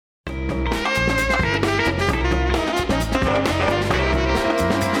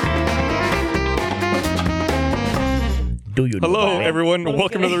Do you know Hello, that? everyone.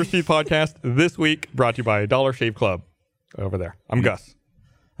 Welcome to the Receipt Podcast. This week, brought to you by Dollar Shave Club. Over there. I'm Gus.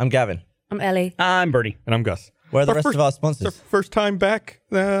 I'm Gavin. I'm Ellie. I'm Bernie. And I'm Gus. Where are the rest of our It's sponsors? our first time back.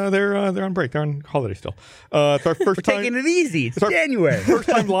 They're on break. They're on holiday still. It's our first time. Taking it easy. It's our January. First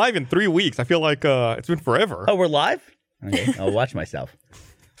time live in 3 weeks. I feel like it's been forever. Oh, we're live? Okay, I'll watch myself.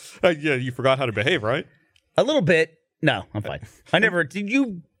 Yeah, you forgot how to behave, right? A little bit. No, I'm fine. I never. Did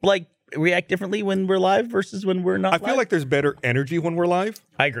you react differently when we're live versus when we're not? I feel like there's better energy when we're live.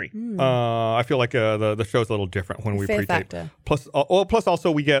 I agree. I feel like the show's a little different when we Fear pre-tape. factor. Plus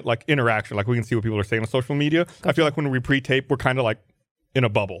also we get like interaction. Like we can see what people are saying on social media. I feel like when we pre-tape, we're kind of like in a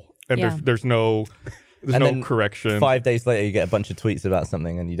bubble, and Yeah. there's no then correction. 5 days later, you get a bunch of tweets about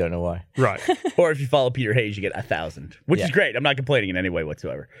something and you don't know why. Right. Or if you follow Peter Hayes, you get 1,000, which is Yeah. great. I'm not complaining in any way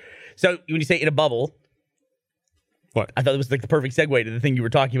whatsoever. So when you say in a bubble, What? I thought it was like the perfect segue to the thing you were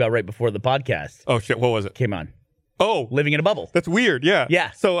talking about right before the podcast Oh shit! What was it? came on. Oh, Living in a bubble. that's weird. Yeah.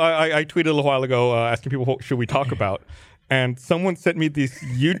 Yeah. So I tweeted a little while ago asking people what should we talk about, and someone sent me these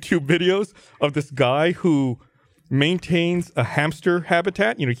YouTube videos of this guy who maintains a hamster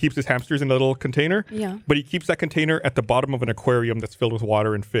habitat. You know, he keeps his hamsters in a little container. Yeah. But he keeps that container at the bottom of an aquarium that's filled with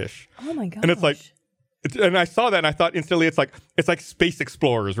water and fish. Oh my god. And it's like, and I saw that and I thought instantly it's like space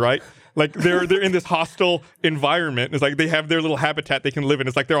explorers, right? Like they're in this hostile environment. It's like they have their little habitat they can live in.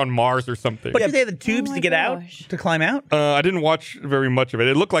 It's like they're on Mars or something. But do they have the tubes Oh to my get out, gosh. to climb out? I didn't watch very much of it.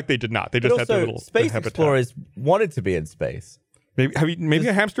 It looked like they did not. They just But had their also, little space habitat. explorers wanted to be in space. Maybe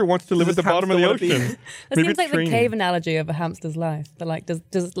a hamster wants to live at does the bottom of the hamster wanna ocean. That Maybe seems it's like training. the cave analogy of a hamster's life. But like, do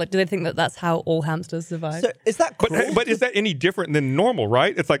they think that that's how all hamsters survive? So is that cool? But is that any different than normal,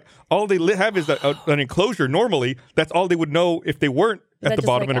 right? It's like all they have is an enclosure. Normally, that's all they would know if they weren't They're at the just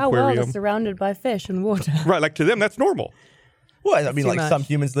bottom like, of an oh, well, aquarium. they're surrounded by fish and water. Right, like to them, that's normal. Well, I mean, too like much. some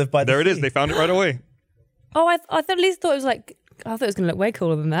humans live by the There it is. sea. They found it right away. Oh, I at least thought it was like. I thought it was going to look way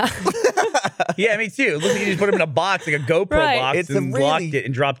cooler than that. Yeah, me too. It looks like you just put them in a box, like a GoPro Right. box, It's a and really- locked it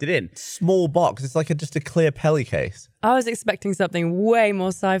and dropped it in. Small box. It's like just a clear Pelly case. I was expecting something way more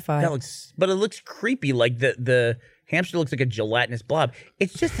sci-fi. But it looks creepy. Like the hamster looks like a gelatinous blob.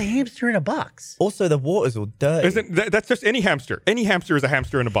 It's just a hamster in a box. Also, the water's all dirty. That's just any hamster. Any hamster is a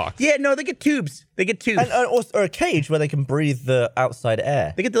hamster in a box. Yeah, no, they get tubes. They get tubes. And also, or a cage where they can breathe the outside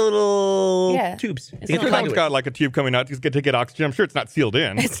air. They get the little Yeah. tubes. It's They get not the That one's conduits. got like a tube coming out to get oxygen. I'm sure it's not sealed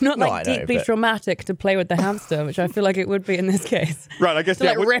in. It's not No, like I know, deeply but- traumatic to play with the hamster, which I feel like it would be in this case. Right, I guess To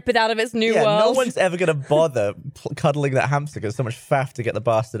like rip it out of its new Yeah, world. no one's ever going to bother cuddling that hamster because so much faff to get the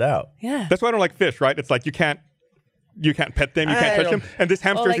bastard out. Yeah. That's why I don't like fish, right? It's like you can't pet them, you I can't touch don't- them, and this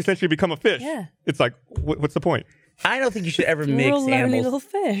hamster like- has essentially become a fish. Yeah. It's like, what's the point? I don't think you should ever They're mix all lonely animals little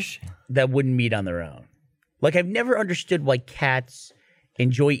fish. that wouldn't meet on their own. Like, I've never understood why cats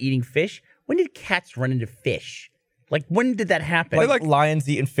enjoy eating fish. When did cats run into fish? Like, when did that happen? Like lions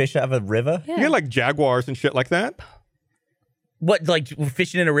eating fish out of a river. Yeah. You get like jaguars and shit like that. What, like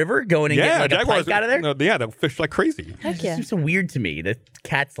fishing in a river, going and Yeah, getting like a jaguars pike out of there? No, yeah, they'll fish like crazy. Heck It yeah. seems so weird to me that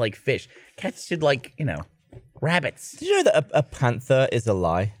cats like fish. Cats should like, rabbits. Did you know that a panther is a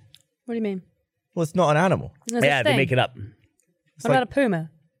lie? What do you mean? Well, it's not an animal. There's Yeah, a they thing. make it up. What about a puma?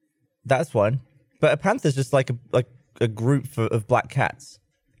 That's one. But a panther's just like a group of black cats.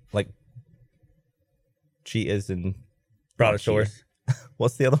 Like cheetahs and... Brontosaurus.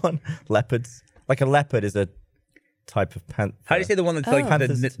 What's the other one? Leopards. Like a leopard is a type of panther. How do you say the one that's like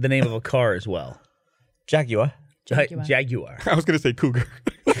Panthers. the name of a car as well? Jaguar. Jaguar. Jaguar. I was going to say cougar.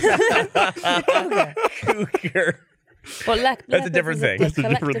 Cougar. Well, That's a different thing. It's a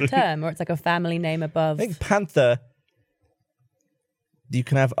collective term, or it's like a family name above. I think panther... You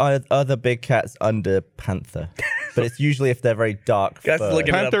can have other big cats under panther. But it's usually if they're very dark That's fur. looking-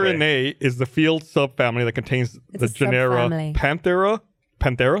 Give it up, Pantheraceae is the field subfamily that contains the a genera subfamily.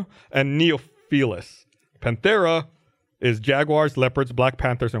 Panthera, and Neophilus. Panthera is jaguars, leopards, black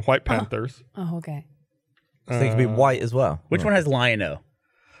panthers, and white panthers. Oh, okay. So they can be white as well. Which one has lion-o?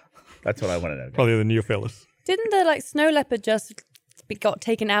 That's what I want to know. Probably the Neophilus. Didn't the snow leopard just got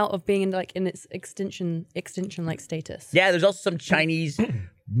taken out of being in its extinction like status? Yeah, there's also some Chinese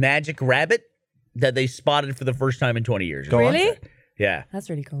magic rabbit that they spotted for the first time in 20 years. Go on. Really? Yeah. That's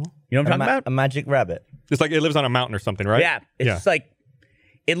really cool. You know what I'm talking about? A magic rabbit. It's like it lives on a mountain or something, right? Yeah. It's just like,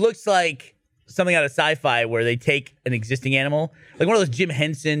 it looks like something out of sci-fi where they take an existing animal, like one of those Jim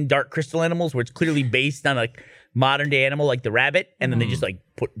Henson Dark Crystal animals where it's clearly based on a modern day animal like the rabbit, and then they just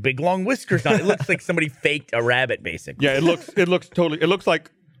put big long whiskers on it. It looks like somebody faked a rabbit, basically. Yeah, it looks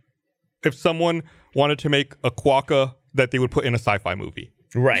like if someone wanted to make a quokka that they would put in a sci-fi movie.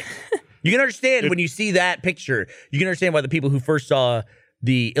 Right. You can understand when you see that picture, you can understand why the people who first saw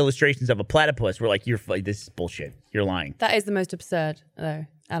the illustrations of a platypus were like, this is bullshit. You're lying. That is the most absurd, though.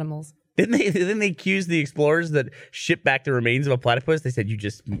 Animals. Didn't they accuse the explorers that shipped back the remains of a platypus? They said you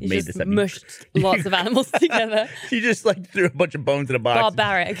just You made just this up. mushed lots of animals together. You just like threw a bunch of bones in a box. and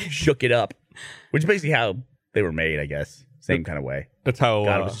Barbaric. shook it up, which is basically how they were made, I guess. Same kind of way. That's how.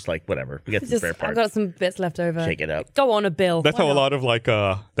 God was just like, whatever. We got some spare I've parts. got some bits left over. Shake it up. Go on, a bill. that's Why how a not? lot of like.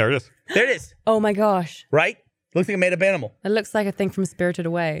 There it is. There it is. Oh my gosh. Right? Looks like a made up animal. It looks like a thing from Spirited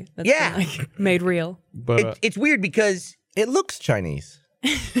Away. That's Yeah. been, like, made real. But It's weird because It looks Chinese.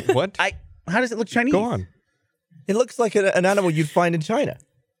 what? how does it look Chinese? Go on. It looks like an animal you'd find in China.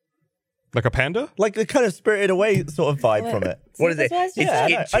 Like a panda? Like the kind of Spirited Away sort of vibe from it. What is it? That's what I said.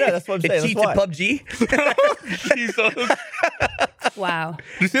 Yeah, I know, that's what I'm saying, It that's cheats why. at PUBG. Jesus. Wow.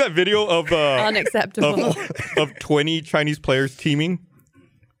 Did you see that video of Unacceptable. of 20 Chinese players teaming?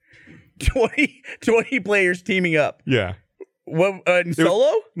 20 players teaming up. Yeah. What, in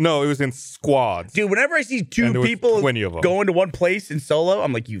solo? No, it was in squads. Dude, whenever I see And two there was people 20 of 'em. going to one place in solo,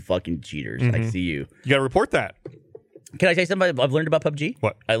 I'm like, you fucking cheaters. I see you. You got to report that. Can I say something I've learned about PUBG?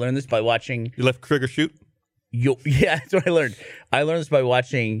 What? I learned this by watching. You left trigger shoot? Yeah, that's what I learned. I learned this by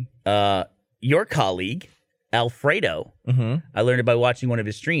watching your colleague, Alfredo. Mm-hmm. I learned it by watching one of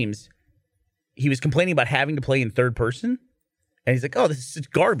his streams. He was complaining about having to play in third person. And he's like, oh, this is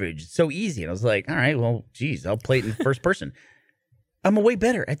garbage. It's so easy. And I was like, all right, well, geez, I'll play it in first person. I'm way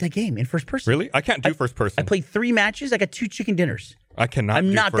better at that game in first person. Really? I can't do first person. I played 3 matches. I got 2 chicken dinners. I cannot I'm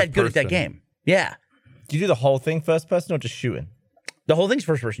do not first that good at that person. game. Yeah. Do you do the whole thing first person or just shooting? The whole thing's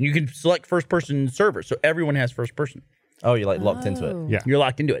first person. You can select first person server. So everyone has first person. Oh, you're like locked into it. Yeah. You're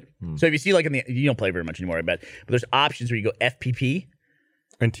locked into it. So if you see like you don't play very much anymore, I bet. But there's options where you go FPP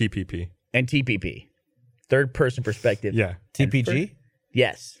And TPP. and TPP. Third person perspective. Yeah. TPG?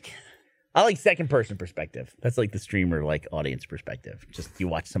 Yes. I like second person perspective. That's like the streamer like audience perspective. Just you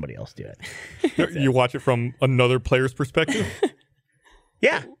watch somebody else do it. You watch it from another player's perspective?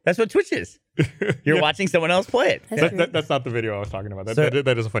 Yeah, that's what Twitch is. You're watching someone else play it. That's true. That's not the video I was talking about. So-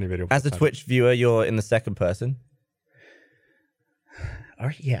 That is a funny video. As a Twitch viewer, you're in the second person. All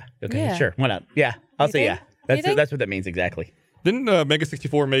right, yeah. Okay, Yeah. sure. Why not? Yeah, I'll You say think? yeah. You think? That's what that means exactly. Didn't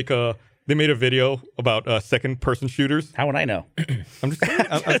Mega64 make they made a video about second person shooters? How would I know? I'm just saying.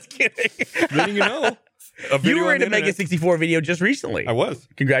 I'm Just kidding. letting you know. A You video were on in a the Mega internet. 64 video just recently. I was.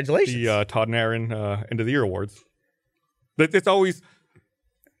 Congratulations. The Todd and Aaron End of the Year Awards. It's always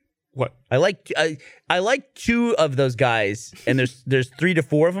what? I like 2 of those guys, and there's 3 to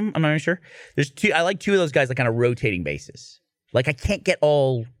 4 of them. I'm not even sure. There's 2. I like 2 of those guys like on a rotating basis. Like I can't get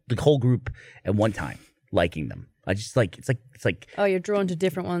the whole group at one time liking them. I just like it's like Oh, you're drawn to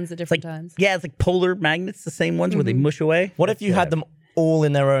different ones at different times. yeah, it's like polar magnets, the same ones where they mush away. What if you had them all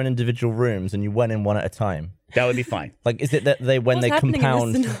in their own individual rooms and you went in one at a time? That would be fine. Like, is it that when What's they happening in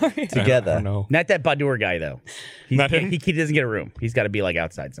compound this scenario? together? No. Not that Badur guy though. Not him? He doesn't get a room. He's got to be like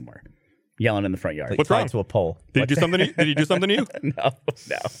outside somewhere, yelling in the front yard. Like What's tied wrong? to a pole. Did you do something? Did you do something to you? No.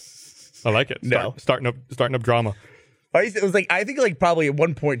 I like it. No. Starting up drama. It was like I think like probably at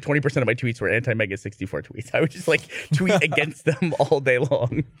one point 20% of my tweets were anti-Mega 64 tweets. I would just like tweet against them all day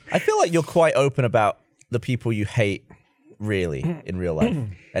long. I feel like you're quite open about the people you hate, really, in real life,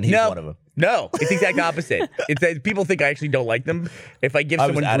 and he's one of them. No, it's the exact opposite. It's that people think I actually don't like them. If I give I was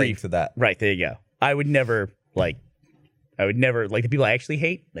someone adding grief, to that. right there you go. I would never like the people I actually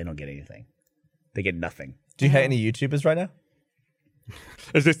hate. They don't get anything. They get nothing. Do you hate any YouTubers right now?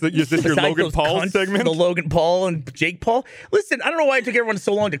 Is this your Besides Logan those Paul cunts, segment? The Logan Paul and Jake Paul. Listen, I don't know why it took everyone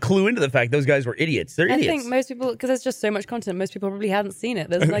so long to clue into the fact those guys were idiots. They're I idiots. think most people, because there's just so much content, most people probably haven't seen it.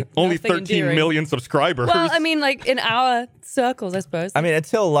 There's like Only nothing 13 endearing. million subscribers. Well, I mean, like in our circles, I suppose. I mean,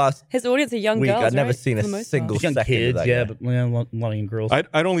 until last His audience are young week, girls. I'd never right? seen For a the most single part. young second of kids, that yeah, yet. but well, a lot of young girls. I'd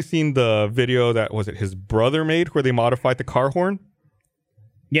only seen the video that was it his brother made where they modified the car horn.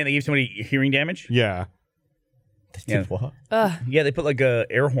 Yeah, they gave somebody hearing damage. Yeah. They did what? Yeah, they put like a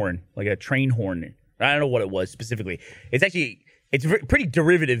air horn, like a train horn. I don't know what it was specifically. It's a pretty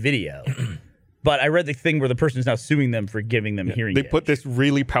derivative video. But I read the thing where the person is now suing them for giving them hearing They damage. put this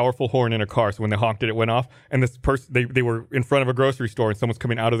really powerful horn in a car, so when they honked it, it went off. And this person, they were in front of a grocery store, and someone's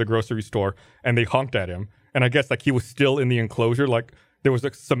coming out of the grocery store, and they honked at him. And I guess like he was still in the enclosure, like there was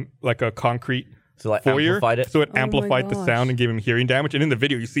like a concrete So like foyer, amplified it. so it my amplified the gosh. sound and gave him hearing damage. And in the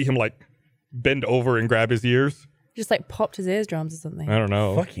video, you see him like bend over and grab his ears. Just like popped his eardrums or something. I don't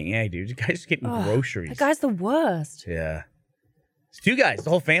know. Fucking yeah, dude. You guys getting groceries. That guy's the worst. Yeah. It's 2 guys, the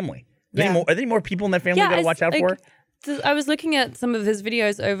whole family. Yeah. Are there any more people in that family you gotta it's watch out like, for? I was looking at some of his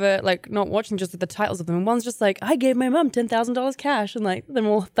videos over, like, not watching just the titles of them. And one's just like, I gave my mum $10,000 cash, and like, them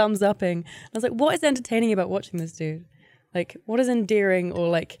all thumbs upping. I was like, what is entertaining about watching this dude? Like, what is endearing or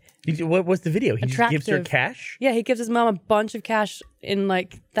like? What was the video? He just gives her Attractive. cash. Yeah, he gives his mom a bunch of cash in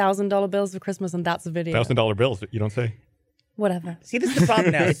like $1,000 bills for Christmas, and that's a video. $1,000 bills. You don't say. Whatever. See, this is the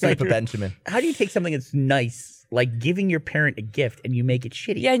problem now. It's like, Super Benjamin. how do you take something that's nice, like giving your parent a gift, and you make it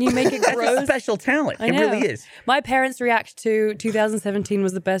shitty? Yeah, and you make it That's a gross. special talent. I It know. really is. My parents' react to 2017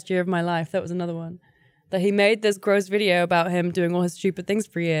 was the best year of my life. That was another one. That he made this gross video about him doing all his stupid things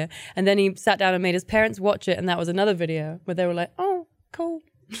for a year. And then he sat down and made his parents watch it. And that was another video where they were like, oh, cool.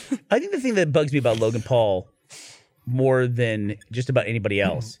 I think the thing that bugs me about Logan Paul more than just about anybody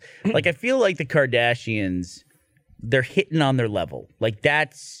else, like I feel like the Kardashians, they're hitting on their level. Like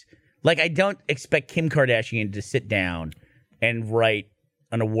that's like I don't expect Kim Kardashian to sit down and write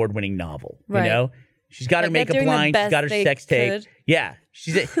an award-winning novel. Right. You know, she's got her Like, they're makeup doing the line, she's best got her they sex tape. could. Yeah,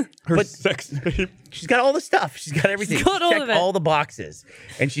 Her but sex tape. she's got all the stuff. She's got everything. She's got all checked of it. all the boxes,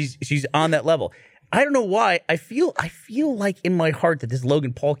 and she's on that level. I don't know why. I feel like in my heart that this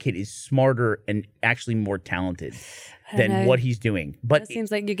Logan Paul kid is smarter and actually more talented than know. what he's doing. But It seems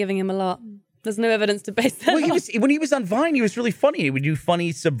like you're giving him a lot. There's no evidence to base that well, on. when he was on Vine, he was really funny. He would do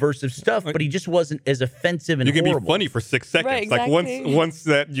funny, subversive stuff, but he just wasn't as offensive and You can horrible. be funny for 6 seconds. Right, Like exactly. once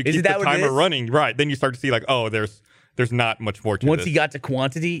that you Isn't keep that the what it timer is? running, right? Then you start to see like, oh, there's not much more to Once this. he got to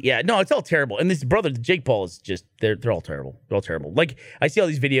quantity, yeah, no, it's all terrible. And this brother, Jake Paul, is just they're all terrible. They're all terrible. Like I see all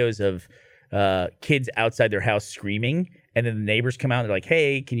these videos of kids outside their house screaming, and then the neighbors come out and they're like,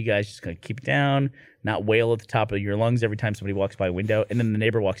 "Hey, can you guys just kind of keep it down, not wail at the top of your lungs every time somebody walks by a window?" And then the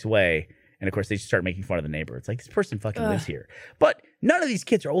neighbor walks away, and of course they just start making fun of the neighbor. It's like this person fucking lives here, but none of these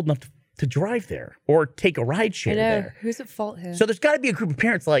kids are old enough to drive there or take a ride I share know. there. Who's at fault here? So there's got to be a group of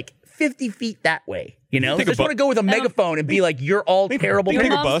parents like 50 feet that way, you know? Take They a just want to go with a don't- megaphone and be like, "You're all terrible." Take a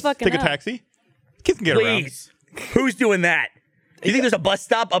mom's bus, fucking take a up. taxi. Kids can get around. Please. Who's doing that? Do you think there's a bus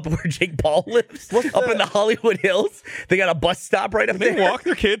stop up where Jake Paul lives? Up in the Hollywood Hills? They got a bus stop right up They there. walk.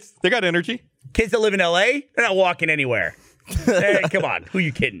 They're kids. They got energy. Kids that live in LA, they're not walking anywhere. Hey, come on. Who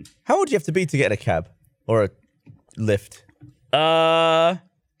you kidding? How old do you have to be to get in a cab or a lift?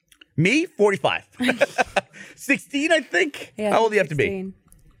 Me, 45. 16, I think. Yeah, How old do you have to be? 16.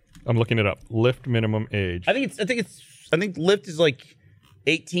 I'm looking it up. Lift minimum age. I think Lyft is like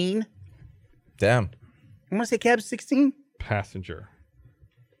 18. Damn. I want to say cab's 16. Passenger.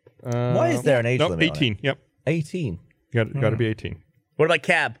 Why is there an age Nope, limit? on it? 18. Yep. 18. You got to be 18. What about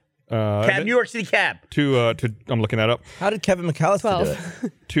cab? Cab, New York City cab. To I'm looking that up. How did Kevin McAllister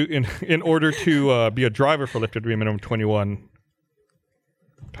 12. do it? In order to be a driver for Lyft, it would be a minimum 21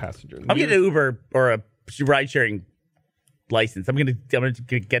 passengers. I'm getting an Uber or a ride sharing license. I'm gonna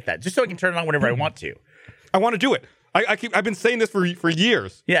get that just so I can turn it on whenever I want to. I want to do it. I've been saying this for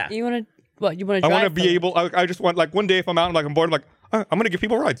years. Yeah. You want to, what, you want to I drive? want to be able. I just want like one day if I'm out and like I'm bored, I'm like I'm gonna give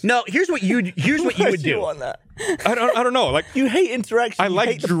people rides. No, here's what you would You do. want that? I don't know. Like You hate interaction. I You like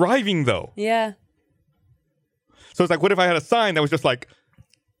hate the- driving though. Yeah. So it's like, what if I had a sign that was just like,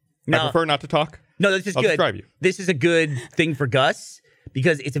 I No. prefer not to talk. No, this is I'll good. just drive you. This is a good thing for Gus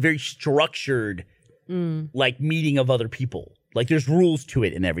because it's a very structured like meeting of other people. Like there's rules to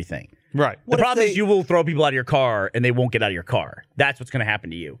it and everything. Right. The if problem they- is you will throw people out of your car and they won't get out of your car. That's what's going to happen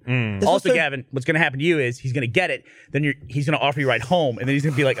to you. There's Also, Gavin, what's going to happen to you is he's going to get it. Then he's going to offer you a ride home, and then he's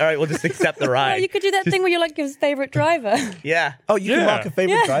going to be like, "All right, we'll just accept the Oh, ride." you could do that thing where you're like his favorite driver. Yeah. Oh, you can Yeah. mark a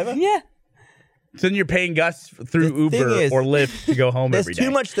favorite yeah. driver? Yeah. So then you're paying Gus through The thing Uber is, or Lyft to go home There's every day.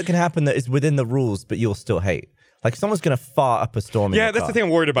 too much that can happen that is within the rules, but you'll still hate. Like someone's going to fart up a storm. in Yeah, your that's car. the thing I'm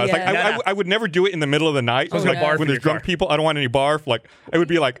worried about. It's Yeah. like No, no. I would never do it in the middle of the night. Someone's Like, gonna barf when in there's your drunk car. people, I don't want any barf. Like it would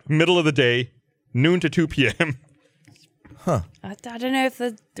be like middle of the day, noon to 2 p.m. I don't know if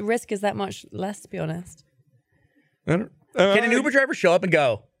the risk is that much less, to be honest. Can an Uber driver show up and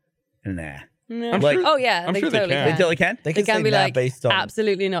go, "Nah"? No. I'm Like- sure, Oh, yeah. I'm they sure they totally can. They can. totally can. They They can, can say be nah like, based on.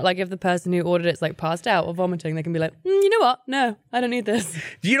 absolutely not. Like if the person who ordered it's like passed out or vomiting, they can be like, you know what? No, I don't need this.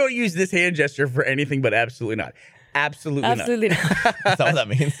 You don't use this hand gesture for anything but absolutely not. Absolutely, Absolutely not. Is that what that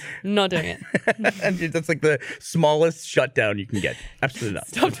means? Not doing it. not. And that's like the smallest shutdown you can get. Absolutely not.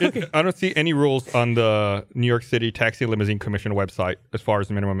 Stop talking. I don't see any rules on the New York City Taxi Limousine Commission website as far as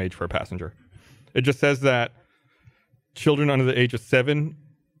the minimum age for a passenger. It just says that children under the age of 7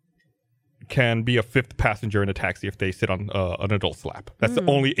 can be a fifth passenger in a taxi if they sit on an adult's lap. That's the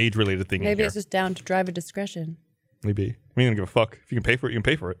only age-related thing in Maybe here. it's just down to driver discretion. Maybe. I mean, I don't give a fuck. If you can pay for it, you can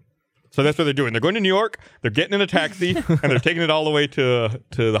pay for it. So that's what they're doing. They're going to New York, they're getting in a taxi, and they're taking it all the way to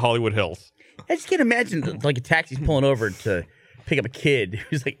the Hollywood Hills. I just can't imagine like a taxi's pulling over to pick up a kid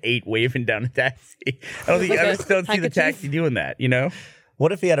who's like 8 waving down a taxi. I Like just a don't see the handkerchief. taxi doing that, you know?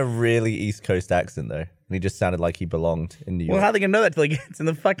 What if he had a really East Coast accent, though? he just sounded like he belonged in New York. Well, how are they gonna know that till he gets in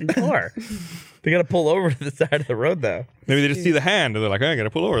the fucking car? They gotta pull over to the side of the road, though. Maybe they just see the hand and they're like, "I gotta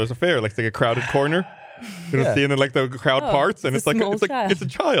pull over. There's a fair." Like it's like a crowded corner. You don't Yeah. see, and then like the crowd parts, and it's it's a like small child. it's a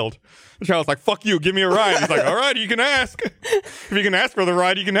child. The child's like, "Fuck you, give me a ride." He's like, "All right, you can ask. If you can ask for the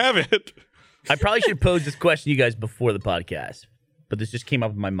ride, you can have it." I probably should pose this question to you guys before the podcast, but this just came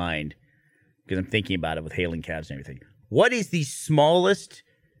up in my mind because I'm thinking about it with hailing cabs and everything. What is the smallest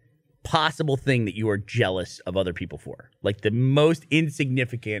possible thing that you are jealous of other people for? Like the most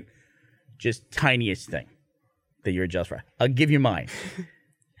insignificant, just tiniest thing that you're jealous for. I'll give you mine.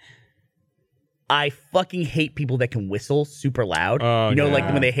 I fucking hate people that can whistle super loud. Oh, you know, like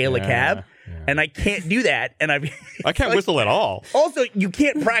yeah. when they hail a Yeah, cab. yeah. And I can't do that. And I can't whistle at all. Also, you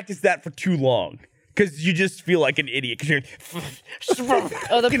can't practice that for too long because you just feel like an idiot. Because you're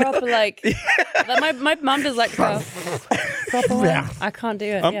Oh, the proper like. My mum does like proper one. I can't do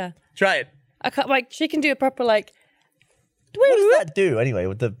it. Yeah, try it. I can't. Like she can do a proper like. what does that do anyway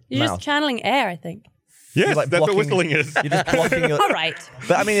with the You're mouth? just channeling air, I think. Yes, like that's what blocking- whistling is. You're just blocking your. All right.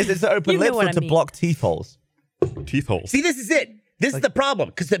 But I mean, it's an open You know lips what or I to mean. block teeth holes. Teeth holes. See, this is it. This is the problem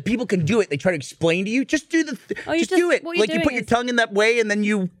because that people can do it. They try to explain to you. Just do the. Oh, you just just- do it. what you're Like you put doing your is- tongue in that way and then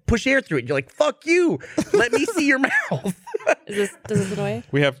you push air through it. You're like, "Fuck you! Let me see your mouth." Does this annoy you?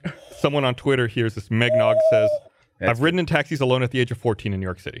 We have someone on Twitter. Here's this Megnog says, "I've ridden in taxis alone at the age of 14 in New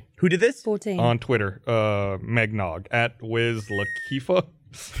York City." Who did this? 14. On Twitter, Megnog at Wiz Lakifa.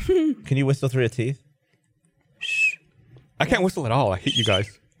 Can you whistle through your teeth? I can't whistle at all. I hate you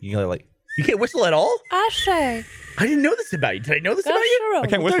guys. You go like. You can't whistle at all? Ashay. I didn't know this about you. Did I know this about you? I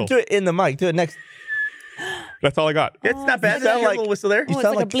can't whistle. Don't do it in the mic. Do it next. That's all I got. It's not bad. You sound There's a like- little whistle there. You it's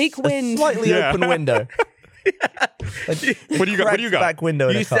sound like a bleak wind. slightly Yeah. open window. What do you got? What do you got? Back window.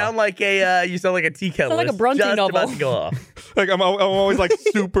 In You a car. sound like a tea kettle. Sound like a that's Bronte just novel. about to go off. Like I'm always like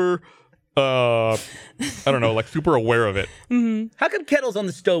super. I don't know, like super aware of it. How come kettles on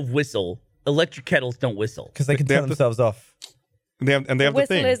the stove whistle? Electric kettles don't whistle. because they can They turn have to- themselves off. They have the Whistle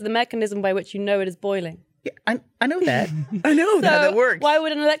thing. is the mechanism by which you know it is boiling. Yeah, I know that. I know how that works. Why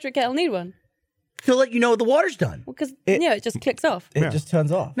would an electric kettle need one? To let you know the water's done. Well, because it just clicks off. It just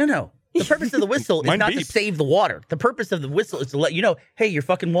turns off. No. The purpose of the whistle is Mine not to beeps. save the water. The purpose of the whistle is to let you know, hey, your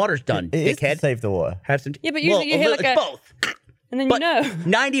fucking water's done, It is to dickhead. save the water. Have some. Yeah, but usually you hear like it's a- both. And then But you know.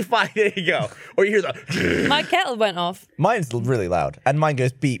 95. There you go. Or you hear the. My kettle went off. Mine's really loud, and mine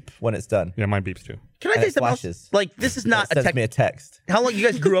goes beep when it's done. Yeah, mine beeps too. Can I And say it something else? flashes. Like this is not It a sends me a text. How long you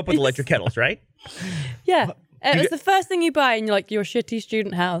guys grew up with electric kettles, right? Yeah. It's the first thing you buy in your shitty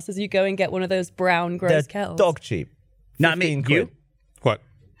student house is you go and get one of those brown gross They're kettles. dog cheap. Not me. 15 You? quid. What?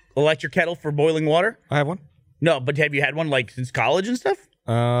 Electric kettle for boiling water? I have one. No, but have you had one like since college and stuff?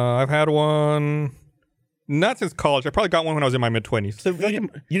 I've had one. Not since college. I probably got one when I was in my mid-20s. So you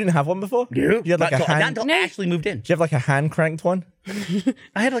didn't have one before? You had like not a until, hand. not until No. Ashley moved in. Do you have like a hand cranked one?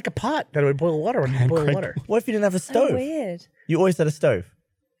 I had like a pot that would boil water and boil cranked water. What if you didn't have a So stove? weird. You always had a stove.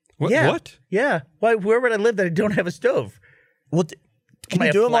 What? Yeah. What? Yeah. Why? Where would I live that I don't have a stove? Well, can Am I you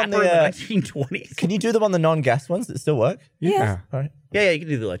a do them on flapper the? in the 1920s? Can you do them on the non-gas ones that still work? Yeah. All right. Yeah, you can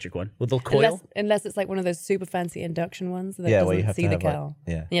do the electric one with the coil. Unless it's like one of those super fancy induction ones that Yeah, doesn't where you have see to the have, like- kettle.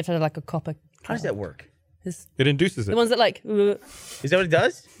 yeah. And you have to have like a copper. How does that work? It's It induces it. the ones that like, Is that what it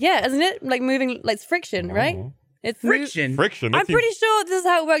does? yeah, isn't it? Like moving, like it's friction, right? It's Friction. Friction. I'm That's pretty sure this is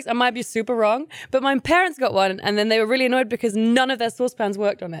how it works. I might be super wrong, but my parents got one, and then they were really annoyed because none of their saucepans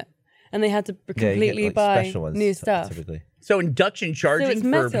worked on it, and they had to Yeah, you get, completely like, buy special ones new stuff. Typically. So induction charging it's for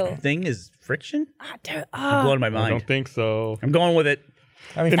metal. thing is friction? I don't. I'm blowing my I mind. don't think so. I'm going with it.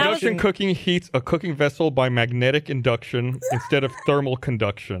 I mean, Induction cooking heats a cooking vessel by magnetic induction instead of thermal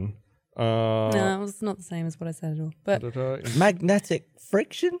conduction. No, it's not the same as what I said at all. But magnetic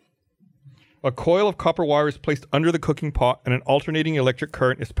friction. A coil of copper wire is placed under the cooking pot and an alternating electric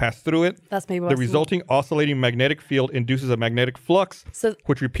current is passed through it. that's maybe The resulting oscillating magnetic field induces a magnetic flux, So-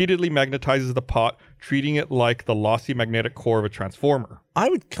 which repeatedly magnetizes the pot, treating it like the lossy magnetic core of a transformer. I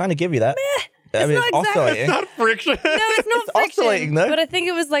would kind of give you that. I mean, not it's exactly- oscillating. Not friction. No, it's not It's friction. oscillating, though. But I think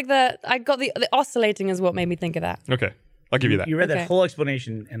it was like I got the oscillating is what made me think of that. Okay, I'll give you that. You read that Okay. whole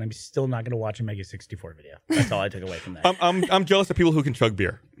explanation, and I'm still not going to watch a Mega 64 video. That's all I took away from that. I'm jealous of people who can chug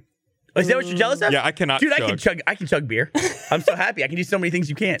beer. Is that what you're jealous of? Yeah, I cannot Dude, chug. I can chug beer. I'm so happy. I can do so many things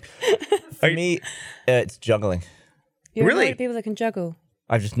you can't. For me, it's juggling. You're Really? annoyed at people that can juggle.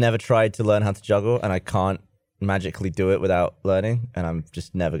 I've just never tried to learn how to juggle, and I can't magically do it without learning, and I'm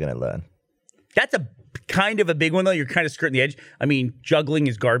just never going to learn. That's a kind of a big one, though. You're kind of skirting the edge. I mean, juggling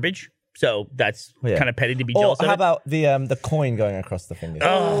is garbage. So that's Yeah. kind of petty to be Or jealous how of. about the coin going across the fingers?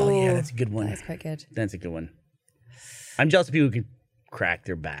 Oh, yeah, that's a good one. That's quite good. That's a good one. I'm jealous of people who can crack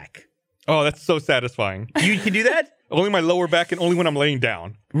their back. Oh, that's so satisfying. You can do that? Only my lower back and only when I'm laying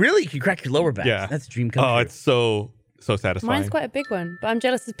down. Really? You can crack your lower back. Yeah. That's a dream come Oh, true. it's so satisfying. Mine's quite a big one, but I'm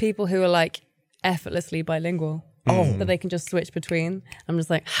jealous of people who are like effortlessly bilingual. That they can just switch between. I'm just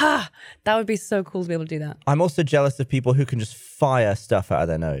like, that would be so cool to be able to do that. I'm also jealous of people who can just fire stuff out of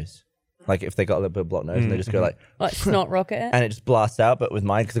their nose. Like if they got a little bit of blocked nose and they just go like, Like snot rocket it. and it just blasts out. But with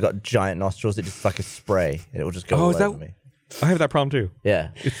mine, because I've got giant nostrils, it just like a spray and it will just go all is that- over me. I have that problem too. Yeah.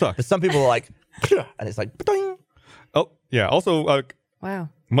 It sucks. But some people are like, and it's like, "Ba-ding." Oh, yeah. Also, Wow.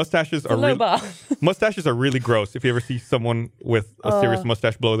 mustaches are Low really bar. mustaches are really gross. If you ever see someone with a serious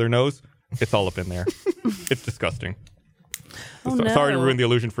mustache blow their nose, it's all up in there. It's disgusting. Oh, Sorry to no. ruin the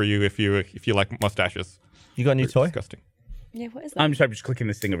illusion for you if you like mustaches. You got a new toy? Disgusting. Yeah, what is that? I'm just clicking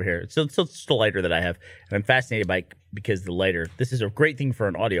this thing over here. It's just a lighter that I have, and I'm fascinated by it because the lighter. This is a great thing for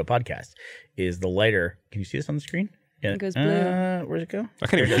an audio podcast. Is the lighter? Can you see this on the screen? Yeah. It goes blue. Where's it go? I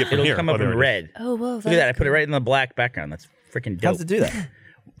can't even see it from It'll here. come Oh, up there in it is. red. Oh, whoa. Look at that! I put it right in the black background. That's freaking dope. How does it do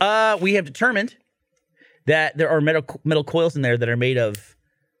that? We have determined that there are metal coils in there that are made of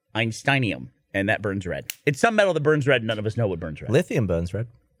Einsteinium, and that burns red. It's some metal that burns red. None of us know what burns red. Lithium burns red.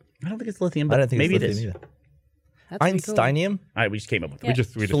 I don't think it's lithium, but I don't think maybe it's it lithium is. either. That's pretty cool. Einsteinium? All right, we just came up with it. We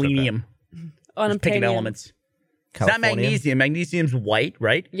just said that. Selenium. Just picking Unobtainium. elements. It's not Californium? magnesium. Magnesium's white,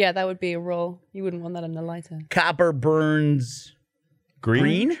 right? Yeah, that would be a roll. You wouldn't want that in a lighter. Copper burns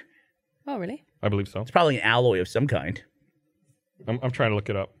green. Oh, really? I believe so. It's probably an alloy of some kind. I'm trying to look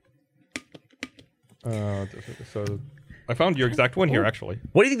it up. So I found your exact one here, actually.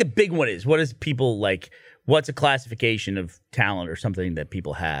 What do you think the big one is? What is people like? What's a classification of talent or something that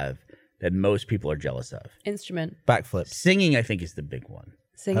people have that most people are jealous of? Instrument. Backflips. Singing, I think, is the big one.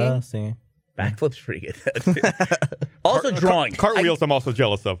 Singing. Singing. Backflip's pretty good. Also, drawing. Cartwheels, I'm also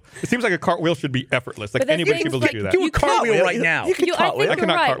jealous of. It seems like a cartwheel should be effortless. Like But there's anybody should things be able to like- do that. Do a cartwheel cartwheel. right now. You can I cartwheel. think I you're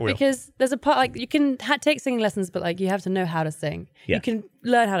cannot right cartwheel. because there's a part like you can take singing lessons, but like you have to know how to sing. Yeah. You can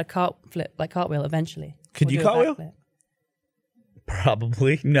learn how to cartwheel eventually. Could Or you do a cartwheel? backflip.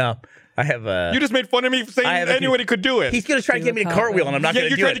 Probably. No. I have a. You just made fun of me for saying I have a- anybody could do it. He's going to try to get me to cartwheel, and I'm not Yeah,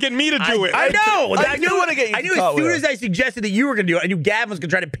 going to you do it. tried to get me to do it. I know. I do wanna get you I to knew as cartwheel. soon as I suggested that you were going to do it, I knew Gavin was going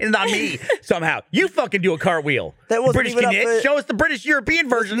to try to pin it on me somehow. You fucking do a cartwheel. That wasn't British even up Knit. for- Show us the British European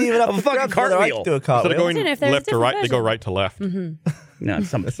version Even up of a for fucking grabs whether I cartwheel. could do a Instead of cartwheel. going I don't know if there's a left to right, they go different right to left. No, it's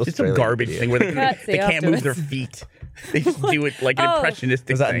some also some Australian garbage idiot. thing where they Curtsy can't move their afterwards. feet. They just do it like an Oh. impressionistic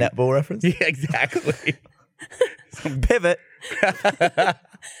Was that a thing. netball reference? Yeah, exactly. Pivot.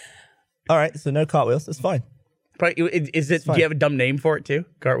 All right, so no cartwheels. That's fine. Probably, is it? Do fine. you have a dumb name for it too?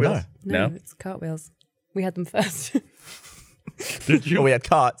 Cartwheels? No, it's cartwheels. We had them first. Did you? Well, we had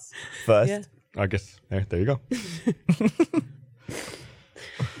carts first. Yeah. I guess there you go.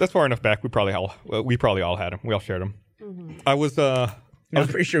 That's far enough back. We probably all had them. We all shared them. I was I'm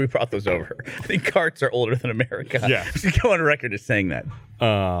pretty sure we brought those over. I think carts are older than America. Yeah. I should go on record as saying that.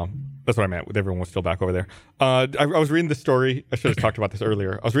 that's what I meant. Everyone was still back over there. I was reading this story. I should have talked about this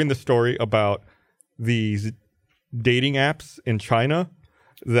earlier. I was reading this story about these dating apps in China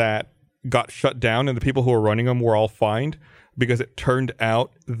that got shut down, and the people who were running them were all fined because it turned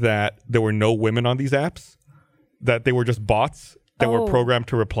out that there were no women on these apps, that they were just bots that were Oh. programmed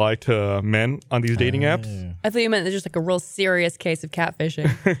to reply to men on these dating apps. I thought you meant there's just like a real serious case of catfishing.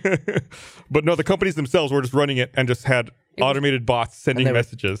 But no, the companies themselves were just running it and just had automated bots sending they were-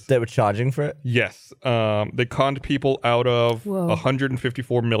 messages. They were charging for it. Yes. They conned people out of Whoa.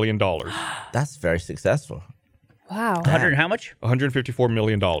 $154 million. That's very successful. Wow. 100 how much? $154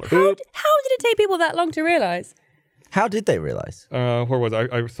 million. How did it take people that long to realize? How did they realize? Where was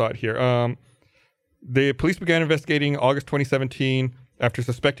I saw it here. The police began investigating August 2017 after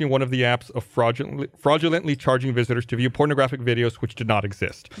suspecting one of the apps of fraudulently charging visitors to view pornographic videos which did not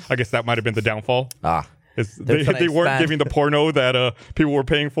exist. I guess that might have been the downfall. Ah, They trying to weren't expand. giving the porno that people were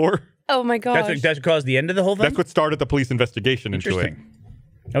paying for. Oh my gosh. That's what caused the end of the whole thing? That's what started the police investigation into it. Interesting.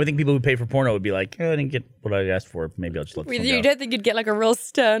 I would think people who pay for porno would be like, oh, I didn't get what I asked for. Maybe I'll just let this one You go. don't think you'd get like a real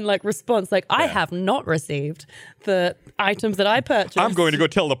stern like response like I have not received the items that I purchased. I'm going to go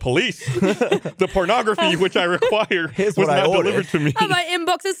tell the police the pornography which I require Here's was what I not ordered. delivered to me. Oh, my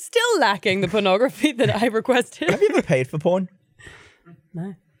inbox is still lacking the pornography that I requested. have you ever paid for porn?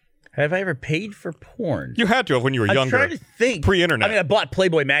 No. Have I ever paid for porn? You had to have when you were I'm younger. trying to think. Pre-internet. I mean, I bought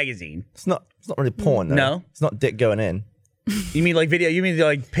Playboy magazine. It's not really porn though. No. It's not dick going in. You mean like video? You mean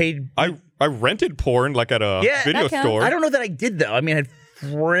like paid? I rented porn like at a Yeah, video that counts. store. I don't know that I did though. I mean, I had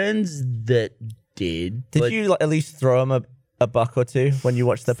friends that did. Did but you like, at least throw them a buck or two when you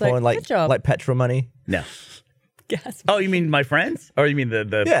watched their It's like, porn, good job. like petrol money? No. Gas. Oh, you mean my friends? Or you mean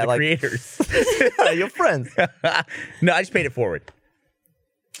the Yeah, like- creators? Yeah, your friends. No, I just paid it forward.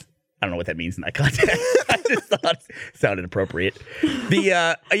 I don't know what that means in that context. I just thought it sounded appropriate.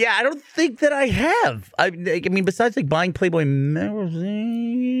 I don't think that I have. I mean, besides like buying Playboy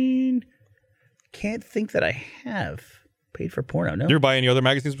magazine, can't think that I have paid for porno. No, You ever buy any other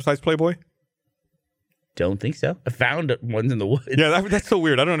magazines besides Playboy? don't think so. I found ones in the woods. Yeah, that's so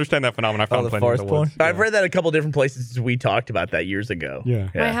weird. I don't understand that phenomenon. I found the plenty in the forest woods. I've read that a couple different places since we talked about that years ago. Yeah.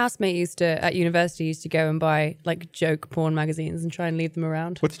 My housemate at university used to go and buy like joke porn magazines and try and leave them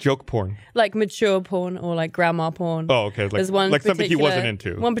around. What's joke porn? Like mature porn or like grandma porn. Oh, okay. There's one like something he wasn't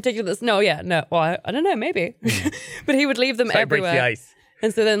particular- into. One particular that's no. Well, I don't know, maybe. But he would leave them Sorry, breaks everywhere. the ice.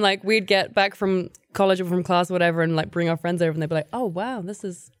 And so then like we'd get back from college or from class or whatever and like bring our friends over and they'd be like, oh wow, this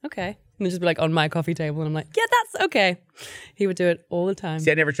is okay. And they'd just be like on my coffee table and I'm like, yeah, that's okay. He would do it all the time. See,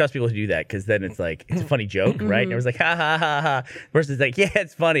 I never trust people who do that because then it's like, it's a funny joke, Mm-hmm. right? And everyone's like, ha, ha, ha, ha. Versus like, yeah,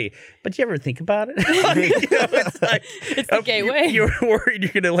 it's funny. But you ever think about it? Like, it's like, It's the gateway. You're worried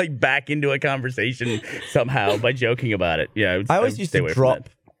you're going to like back into a conversation somehow by joking about it. Yeah, I always used stay to away from drop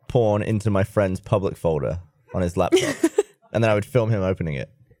that. porn into my friend's public folder on his laptop, and then I would film him opening it.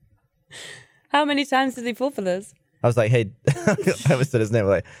 How many times did he fall for this? I was like, hey, I haven't said his name.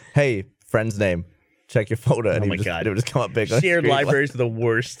 Like, hey, friend's name, check your folder, and Oh my it God. would just come up big. on the Shared screen. libraries are the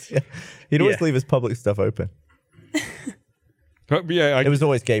worst. He'd always Yeah. leave his public stuff open. But yeah, It was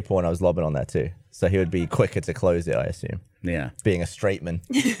always gay porn I was lobbing on there too, so he would be quicker to close it, I assume. Yeah. Being a straight man.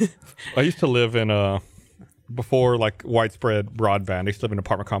 I used to live in before like widespread broadband. I used to live in an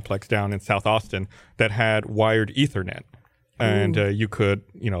apartment complex down in South Austin that had wired Ethernet, and you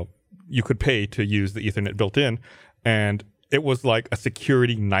could pay to use the Ethernet built in, and it was like a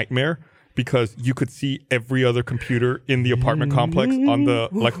security nightmare because you could see every other computer in the apartment complex on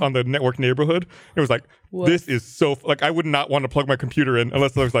the network neighborhood. It was like, this is so like I would not want to plug my computer in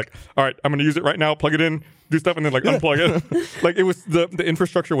unless I was like, all right, I'm going to use it right now, plug it in, do stuff, and then like unplug it. Like it was the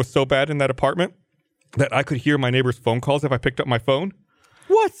infrastructure was so bad in that apartment that I could hear my neighbor's phone calls if I picked up my phone.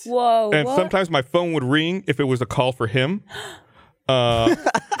 What? Whoa. And what? sometimes my phone would ring if it was a call for him. And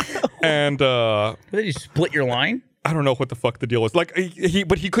Did you split your line? I don't know what the fuck the deal was. Like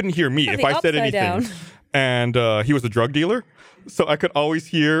but he couldn't hear me if the I said upside anything. down. And he was a drug dealer, so I could always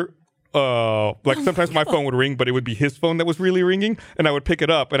hear. Like sometimes my phone would ring, but it would be his phone that was really ringing, and I would pick it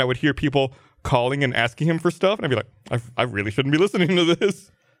up, and I would hear people calling and asking him for stuff, and I'd be like, I really shouldn't be listening to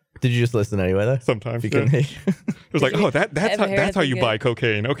this. Did you just listen anyway though? Sometimes You yeah. couldn't hear. It was like, oh, that's ever hear how you anything buy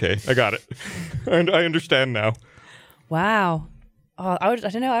cocaine. Okay, I got it, and I understand now. Wow. Oh, I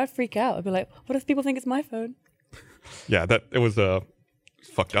don't know. I would freak out. I'd be like, what if people think it's my phone? Yeah, that it was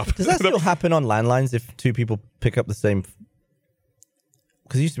fucked up. Does that still happen on landlines if two people pick up the same?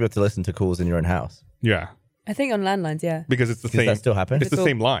 Because you used to be able to listen to calls in your own house. Yeah, I think on landlines, yeah. because it's the Does same. that still happen? It's the all-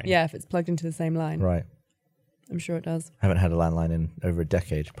 same line. Yeah, if it's plugged into the same line. Right. I'm sure it does. I haven't had a landline in over a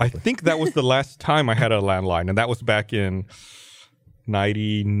decade. I Probably. think that was the last time I had a landline, and that was back in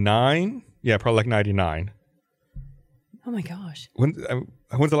 '99. Yeah, probably like '99. Oh my gosh. When's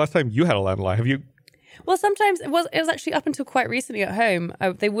the last time you had a landline? Have you? Well, sometimes it was actually up until quite recently at home.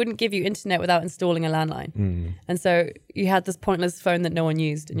 They wouldn't give you internet without installing a landline. And so you had this pointless phone that no one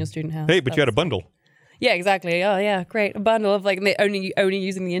used in your student house. Hey, but you had a bundle. Yeah, exactly. Oh, yeah, great. A bundle of like only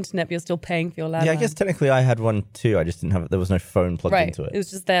using the internet, but you're still paying for your landline. Yeah, I guess technically I had one too. I just didn't have. There was no phone plugged right. into it. It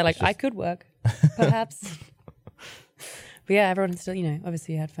was just there, like I could work, perhaps. But yeah, everyone still,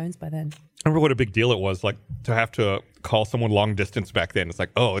 obviously had phones by then. I remember what a big deal it was, like to have to call someone long distance back then. It's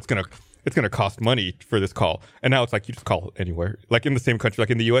like, oh, it's gonna cost money for this call, and now it's like you just call anywhere, like in the same country, like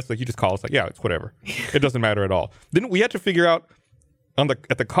in the U.S., like you just call. It's like, yeah, it's whatever. It doesn't matter at all. Then we had to figure out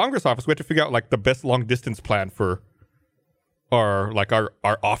at the Congress office, we had to figure out like the best long distance plan for our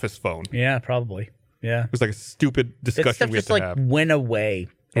office phone. It Yeah, probably. Yeah. was like a stupid That discussion stuff we had just to like have. went away.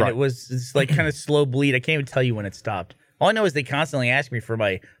 And Right. it's like kind of slow bleed. I can't even tell you when it stopped. All I know is they constantly ask me for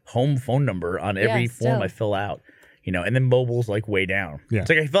my home phone number on every form still. I fill out. And then mobile's like way down. Yeah. It's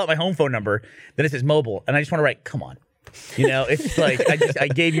like I fill out my home phone number, then it says mobile, and I just want to write, come on. It's like I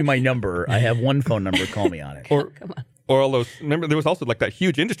gave you my number. I have one phone number. Call me on it. Or all those. Remember, there was also like that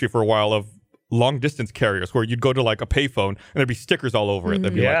huge industry for a while of long distance carriers where you'd go to like a payphone and there'd be stickers all over it.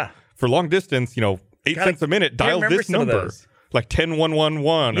 That'd be Yeah. like, for long distance, 8 God, cents a minute, I dial remember this some of number. those. Like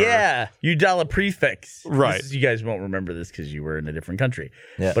 10111. Yeah, you dial a prefix. Right. You guys won't remember this because you were in a different country.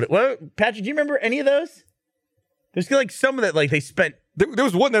 Yeah. But Patrick, do you remember any of those? There's like some of that, like they spent There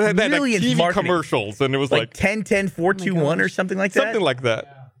was one that had like Millions TV marketing. commercials, and it was like like 10, 10, 421 or something like that. something like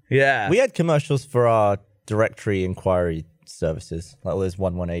that. Yeah. We had commercials for our directory inquiry services, like all those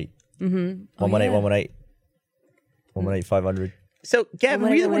 118, 118, 118, 118, 500. So, Gavin,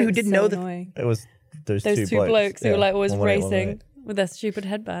 were you the one who didn't know that? It was those Those two two blokes who were like always 118, racing. with their stupid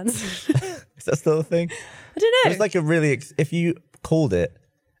headbands. Is that still a thing? I don't know. It was like a really if you called it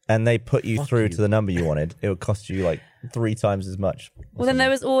and they put you through to the number you wanted, it would cost you like 3 times as much. Well, then there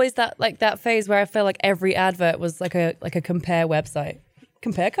was always that phase where I feel like every advert was like a compare website.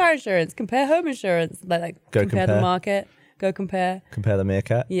 Compare car insurance, compare home insurance, like Go compare the compare. market, go compare. Compare the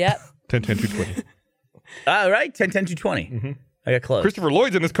meerkat. Yep. 10, 10, 220. All right, 10, 10, 220. I got close. Christopher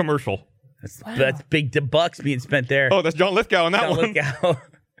Lloyd's in this commercial. That's big bucks being spent there. Oh, that's John Lithgow on that John one.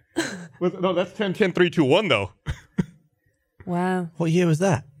 Lithgow. No, that's 10, 10, 3, 2, 1 though. Wow. What year was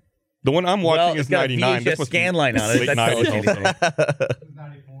that? The one I'm watching Well, is it's got a 99. VHS scan line on it. Late That tells 90s you.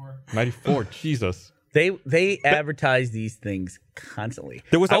 also. 94. Jesus. They advertise these things constantly.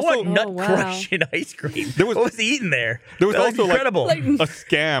 There was I also- want nut Oh, wow. crush in ice cream. was- what was he eating there? There was That also incredible. like a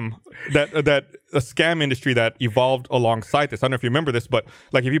scam that a scam industry that evolved alongside this. I don't know if you remember this, but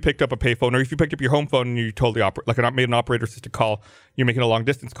like if you picked up a payphone or if you picked up your home phone and you told the made an operator assistant call, you're making a long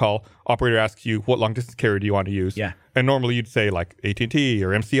distance call. Operator asks you what long distance carrier do you want to use? Yeah. And normally you'd say like AT&T or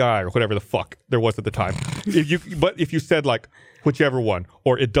MCI or whatever the fuck there was at the time. If you said like whichever one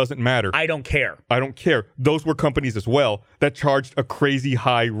or it doesn't matter. I don't care. I don't care. Those were companies as well that charged a crazy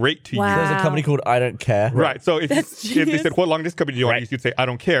high rate to Wow. you. There was a company called I Don't Care. Right. So if they genius. said, what long distance company do you want to Right. use? You'd say, I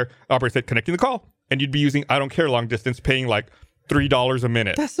don't care. The operator said, connecting the call. And you'd be using I don't care long distance, paying like $3 a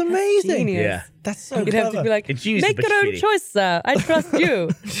minute. That's amazing. Genius. Yeah. That's so You'd clever. have to be like, It's genius, make but your own shitty. choice, sir. I trust you.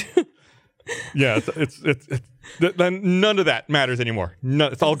 Yeah. Then none of that matters anymore. No,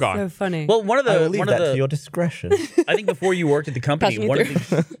 it's all gone. So funny. Well, one of I will the leave one that of to the your discretion. I think before you worked at the company, Pass me one of the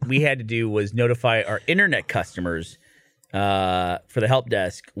through. things we had to do was notify our internet customers for the help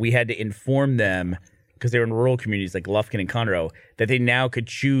desk. We had to inform them because they were in rural communities like Lufkin and Conroe that they now could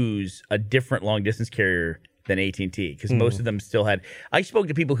choose a different long distance carrier than AT&T because most of them still had. I spoke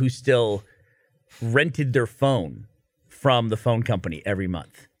to people who still rented their phone from the phone company every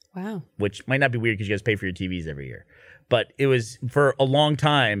month, wow. which might not be weird because you guys pay for your TVs every year. But it was for a long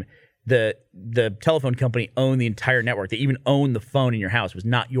time, the telephone company owned the entire network. They even owned the phone in your house. It was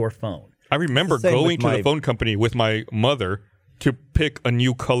not your phone. I remember It's the same going with to the my- phone company with my mother to pick a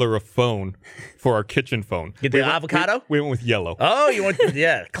new color of phone for our kitchen phone. Get the avocado? We went with yellow. Oh, you want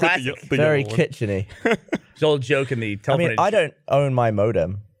yeah, classic. The Very yellow one. kitcheny. It's an old joke in the I telephone. mean, I don't own my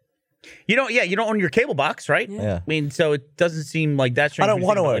modem. You don't. Yeah, you don't own your cable box, right? Yeah. I mean, so it doesn't seem like that. I don't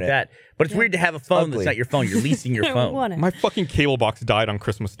wanna like own it. that. But it's weird to have a phone that's ugly. not your phone. You're leasing your I don't phone. want it. My fucking cable box died on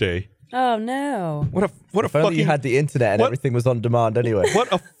Christmas Day. Oh, no. What a If only fucking you had the internet and what- everything was on demand anyway.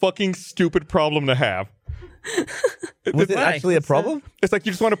 what a fucking stupid problem to have. Was it Why? actually a problem? It's like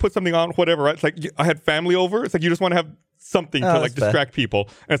you just want to put something on, whatever. Right? It's like I had family over. It's like you just want to have something to Oh, like that's fair. distract people.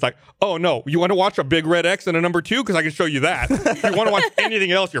 And it's like, oh no, you want to watch a big red X and a number 2 because I can show you that. If you want to watch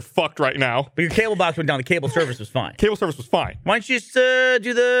anything else, you're fucked right now. But your cable box went down. The cable service was fine. Cable service was fine. Why don't you just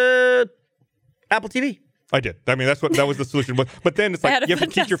do the Apple TV? I did. I mean, that was the solution. But then it's I like had a you have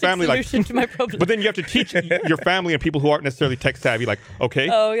to teach your fantastic family like. solution to my problem. But then you have to teach your family and people who aren't necessarily tech savvy, like, okay,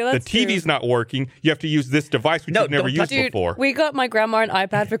 Oh, yeah, the that's true. TV's not working. You have to use this device which No, you've never don't used touch- Dude, before. we got my grandma an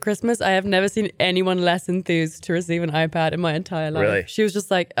iPad for Christmas. I have never seen anyone less enthused to receive an iPad in my entire life. Really? She was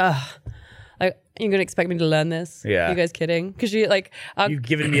just like, ugh. Like, you're going to expect me to learn this? Yeah. You guys kidding? Because she, like, You've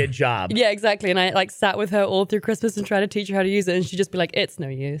given me a job. yeah, exactly. And I, like, sat with her all through Christmas and tried to teach her how to use it. And she'd just be like, it's no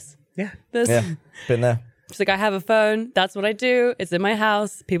use. Yeah. This. Yeah, been there. She's like, I have a phone. That's what I do. It's in my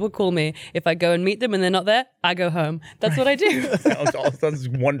house. People call me. If I go and meet them and they're not there, I go home. That's what I do. Sounds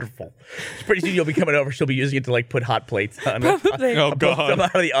wonderful. Pretty soon you'll be coming over. She'll be using it to like put hot plates on. Probably. Oh Come God,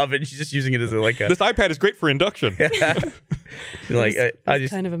 out of the oven. She's just using it as like a this iPad is great for induction. like I It's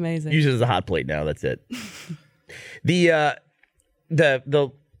just kind of amazing. use it as a hot plate now. That's it. The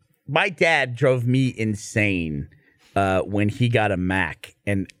my dad drove me insane when he got a Mac,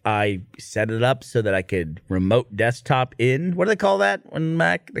 and I set it up so that I could remote desktop in. What do they call that on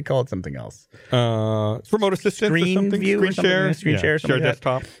Mac? They call it something else. It's remote assistant or Screen something. view or Screen something, share. yeah, screen share or something Share like that.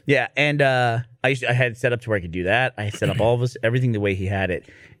 desktop. Yeah, and I had it set up to where I could do that. I set up all of us everything the way he had it,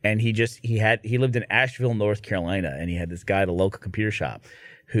 and he lived in Asheville, North Carolina, and he had this guy at a local computer shop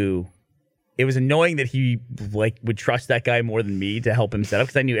who. It was annoying that he like would trust that guy more than me to help him set up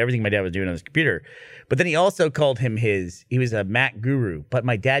because I knew everything my dad was doing on his computer. But then he also called him he was a Mac guru, but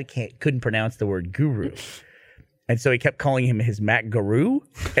my dad couldn't pronounce the word guru. And so he kept calling him his Mac guru.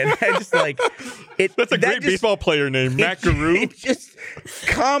 And I just like it. That's a that great just- baseball player name, Mac Guru. It just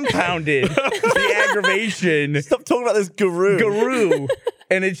compounded the aggravation. Stop talking about this guru.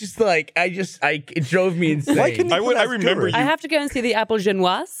 And it's just like it drove me insane. Why couldn't you I pronounce remember guru? you. I have to go and see the Apple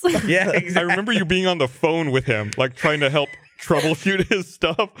Genoise. Yeah, I exactly. remember you being on the phone with him, like trying to help troubleshoot his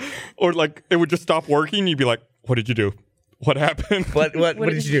stuff, or like it would just stop working. You'd be like, "What did you do? What happened? What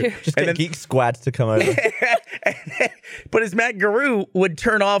did you do? Just And get Geek Squad to come over. but as Matt Guru would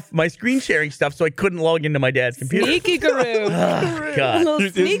turn off my screen sharing stuff so I couldn't log into my dad's computer. Sneaky guru. God. Little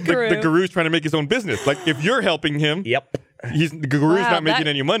sneak the guru. guru's trying to make his own business. Like if you're helping him, Yep. the guru's Wow, not making that-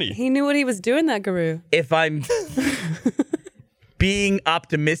 any money. He knew what he was doing, that guru. If I'm being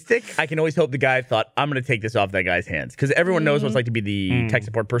optimistic, I can always hope the guy thought, I'm going to take this off that guy's hands. Because everyone knows what it's like to be the tech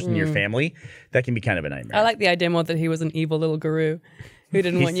support person in your family. That can be kind of a nightmare. I like the idea more that he was an evil little guru who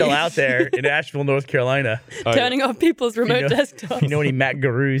didn't He's want still you out there in Asheville, North Carolina. turning off people's remote desktops. You know any Matt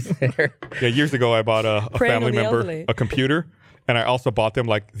Gurus there? Yeah, years ago I bought a Preying on family the member elderly. a computer, and I also bought them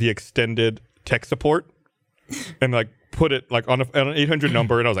like the extended tech support, and like put it like on an 800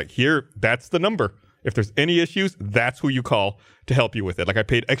 number, and I was like, here, that's the number. If there's any issues, that's who you call to help you with it. Like I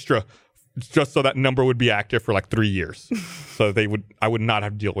paid extra just so that number would be active for like 3 years, so I would not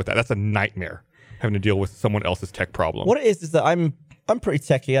have to deal with that. That's a nightmare, having to deal with someone else's tech problem. What it is that I'm pretty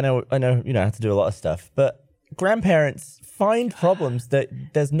techie. I know you know how to do a lot of stuff, but grandparents find problems that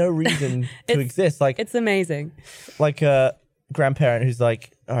there's no reason to exist. Like It's amazing. like a grandparent who's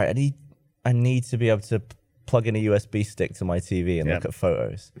like, all right, I need to be able to plug in a USB stick to my TV and look at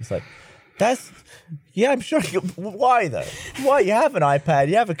photos. It's like, I'm sure. Why though? Why? You have an iPad,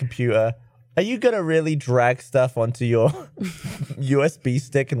 you have a computer. Are you gonna really drag stuff onto your USB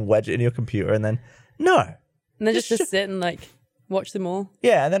stick and wedge it in your computer and then no? And then just to sit and like watch them all.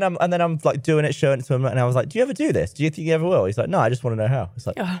 Yeah, and then I'm like doing it, showing it to him, and I was like, "Do you ever do this? Do you think you ever will?" He's like, "No, I just want to know how." It's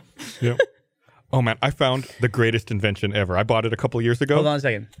like, Yep. Oh man, I found the greatest invention ever. I bought it a couple of years ago. Hold on a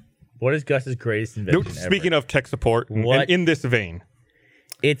second. What is Gus's greatest invention ever? Speaking of tech support, and What? in this vein,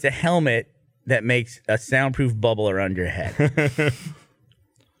 It's a helmet that makes a soundproof bubble around your head.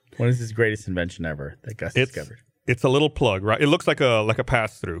 What is his greatest invention ever that Gus discovered? it's a little plug, right? It looks like a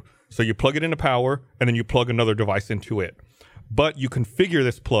pass through. So you plug it into power, and then you plug another device into it. But you configure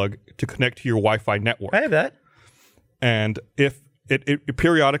this plug to connect to your Wi-Fi network. I have that. And if it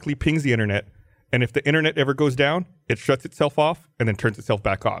periodically pings the internet, and if the internet ever goes down, it shuts itself off and then turns itself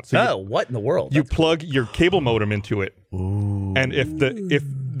back on. So What in the world? you plug your cable modem into it, and if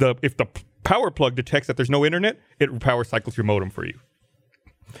the power plug detects that there's no internet, it power cycles your modem for you.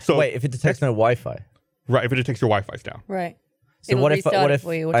 So wait, if it detects no Wi-Fi, right, if it detects your Wi-Fi's down, Right. so It'll what if restart it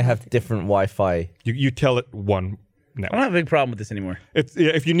for you I have automatically. different Wi-Fi? you tell it one I network. don't have a big problem with this anymore. It's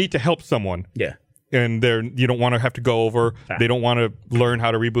if you need to help someone, Yeah. and you don't want to have to go over, they don't want to learn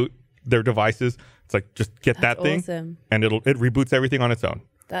how to reboot their devices. It's like just get That's that thing, awesome. and it reboots everything on its own.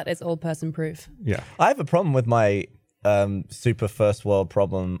 That is old person proof. Yeah. I have a problem with my super first world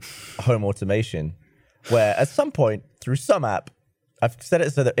problem home automation, where at some point through some app, I've set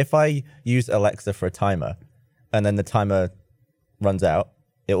it so that if I use Alexa for a timer and then the timer runs out,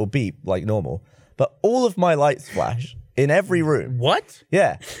 it will beep like normal. But all of my lights flash in every room. What?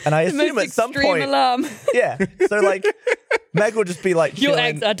 Yeah. And I The assume most at some extreme point, alarm. yeah. So like Meg will just be like, Your chilling-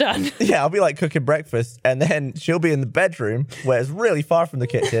 eggs are done. Yeah, I'll be like cooking breakfast, and then she'll be in the bedroom where it's really far from the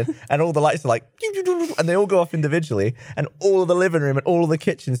kitchen, and all the lights are like, and they all go off individually, and all of the living room and all of the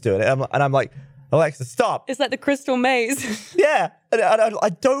kitchen's doing it. And I'm like, Alexa, stop. It's like the crystal maze. Yeah. And I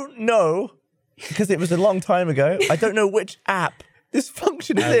don't know, because it was a long time ago, I don't know which app this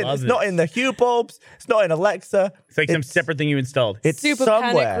function is I in. love It's not this. in the Hue bulbs. It's not in Alexa. It's like some separate thing you installed. It's Super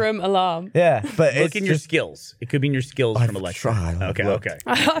somewhere. panic room alarm. Yeah, but Look it's in your just, skills. It could be in your skills I've from Alexa. tried. Okay, Look. okay.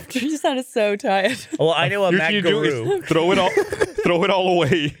 After you sounded so tired. Well, I know a Matt Usually you do Guru. is throw it all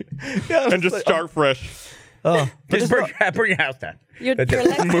away, and just start fresh. Just burn your house down. Your That's it.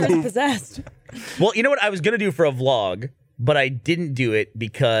 Alexa is possessed. Well, you know what I was going to do for a vlog, but I didn't do it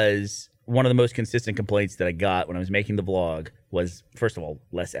because one of the most consistent complaints that I got when I was making the vlog was, first of all,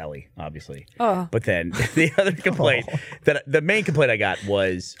 less Ellie, obviously. Oh. But then the other complaint, the main complaint I got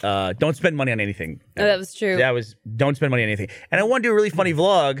was don't spend money on anything. Oh, that was true. That was don't spend money on anything. And I wanted to do a really funny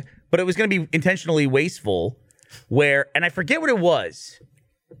vlog, but it was going to be intentionally wasteful and I forget what it was.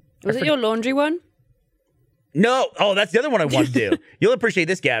 Was it your laundry one? No, oh, that's the other one I want to do. You'll appreciate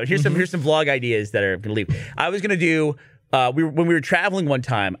this, Gavin. Here's some vlog ideas that are gonna leave. I was gonna do when we were traveling one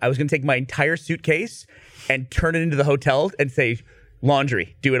time. I was gonna take my entire suitcase and turn it into the hotel and say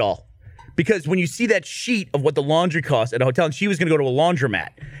laundry, do it all. Because when you see that sheet of what the laundry costs at a hotel, and she was gonna go to a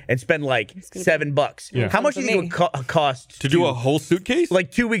laundromat and spend like $7. Yeah. How much do Fun you think it for would cost To do a whole suitcase?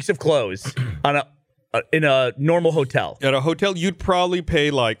 like 2 weeks of clothes on in a normal hotel? At a hotel, you'd probably pay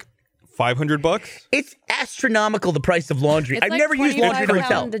like $500. It's astronomical, the price of laundry. It's I've like never used laundry in a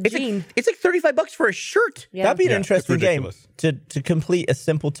hotel. £25 a It's jean. like $35 for a shirt. Yeah. that'd be an Yeah, interesting it's game ridiculous. to complete a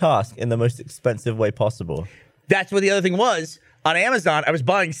simple task in the most expensive way possible. That's what the other thing was. On Amazon, I was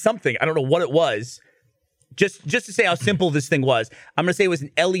buying something. I don't know what it was. just to say how simple this thing was, I'm going to say it was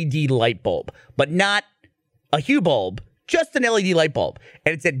an LED light bulb, but not a Hue bulb, just an LED light bulb.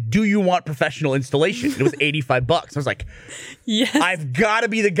 And it said, "Do you want professional installation?" It was $85. I was like, Yes. I've got to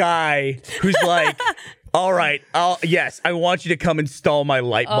be the guy who's like, all right, yes, I want you to come install my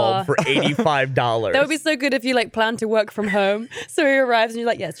light bulb for $85. That would be so good if you like plan to work from home. So he arrives and you're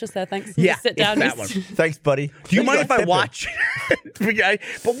like, yeah, it's just there. Thanks. You Yeah, just sit down. it's and that one. Thanks, buddy. Do you mind if I watch?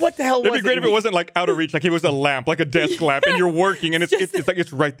 But what the hell It'd was be great if it wasn't like out of reach, like it was a lamp, like a desk lamp, and you're working, and it's like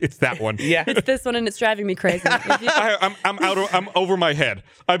it's right, it's that one. Yeah. It's this one and it's driving me crazy. If you- I'm over my head.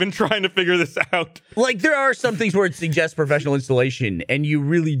 I've been trying to figure this out. Like, there are some things where it suggests professional installation, and you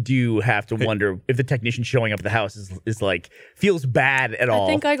really do have to wonder if the technician showing up at the house is like, feels bad at all. I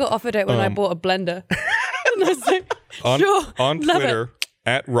think I got offered it when I bought a blender. And I was like, On, sure. on love Twitter, it.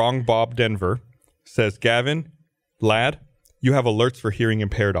 at WrongBobDenver says, "Gavin, lad, you have alerts for hearing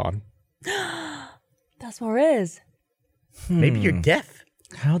impaired on." That's what it is. Maybe you're deaf.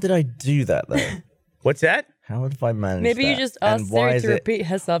 How did I do that though? What's that? How did I manage Maybe you that? just And asked why Siri is to it- repeat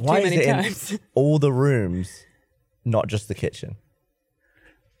herself too why is many it in times. all the rooms, not just the kitchen?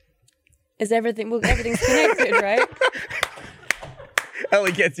 Is everything? Well, everything's connected, right?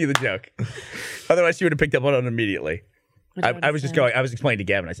 Ellie can't see the joke. Otherwise, she would have picked up on it immediately. don't I was just understand. going. I was explaining to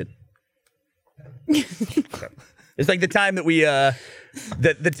Gavin. I said, "It's like the time that we,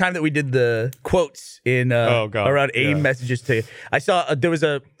 the time that we did the quotes in Oh, God. around AIM Yeah. messages to." I saw there was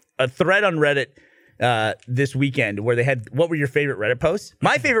a thread on Reddit this weekend where they had, "What were your favorite Reddit posts?"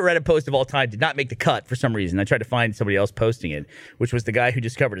 My favorite Reddit post of all time did not make the cut for some reason. I tried to find somebody else posting it, which was the guy who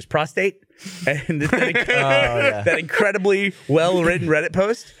discovered his prostate, and that incredibly well-written Reddit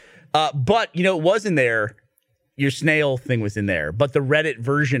post. But you know, it was in there. Your snail thing was in there, but the Reddit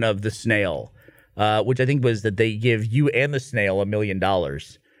version of the snail, which I think was that they give you and the snail $1 million,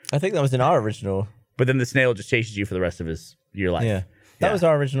 I think that was in our original. but then the snail just chases you for the rest of your life. Yeah, that was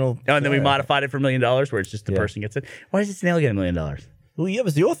our original. Oh, and then we modified it for $1 million, where it's just the Yeah. person gets it. Why does the snail get $1 million? Well, yeah, it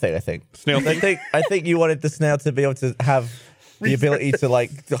was your thing, I think. Snail I think you wanted the snail to be able to have the ability to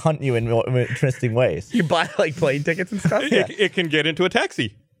like to hunt you in more interesting ways. You buy like plane tickets and stuff. It can get into a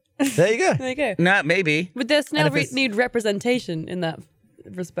taxi. There you go. There you go. Not maybe. Would the snail if it's- need representation in that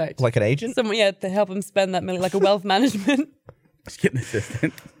respect? Like an agent. Someone, yeah, to help him spend that million, like a wealth management. Just get an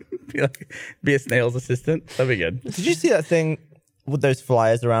assistant. be a snail's assistant. That'd be good. Did you see that thing with those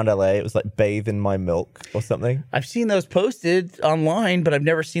flyers around LA? It was like "bathe in my milk" or something. I've seen those posted online, but I've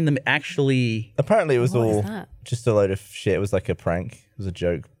never seen them actually. Apparently, it was What is all that? just a load of shit. It was like a prank. It was a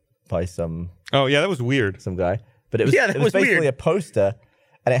joke by some Oh yeah, that was weird. guy. But it was Yeah, that it was was basically weird. a poster,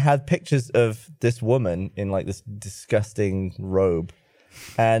 and it had pictures of this woman in like this disgusting robe,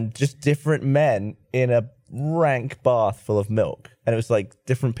 and just different men in a rank bath full of milk. And it was like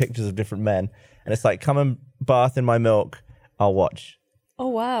different pictures of different men, and it's like, "Come and bath in my milk, I'll watch." Oh,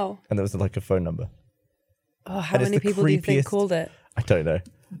 wow. And there was like a phone number. Oh, how And it's many the people do you think creepiest- called it? I don't know.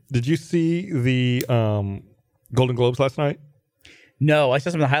 Did you see the Golden Globes last night? No, I saw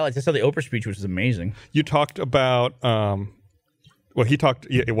some of the highlights. I saw the Oprah speech, which was amazing. You talked about well, he talked.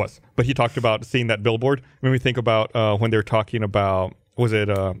 Yeah, it was, but he talked about seeing that billboard. Made me think about when they were talking about, was it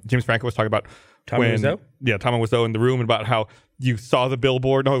James Franco was talking about Tommy Wiseau? Yeah, Tommy Wiseau in the room, and about how you saw the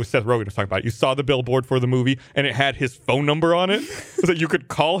billboard. No, it was Seth Rogen was talking about it. You saw the billboard for the movie, and it had his phone number on it, so that you could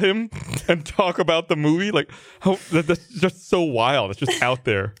call him and talk about the movie. Like, how that's just so wild. It's just out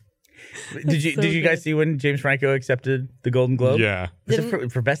there. Did you so did you guys good. see when James Franco accepted the Golden Globe? Yeah. Was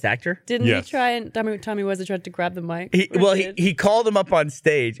it for Best Actor? Didn't Yes. he try and Tommy Wiseau tried to grab the mic? He called him up on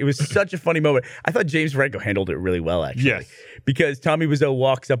stage. It was such a funny moment. I thought James Franco handled it really well, actually. Yes. Because Tommy Wiseau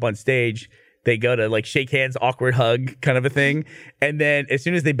walks up on stage. They go to like shake hands, awkward hug kind of a thing. And then as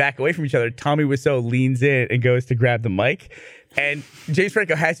soon as they back away from each other, Tommy Wiseau leans in and goes to grab the mic. And James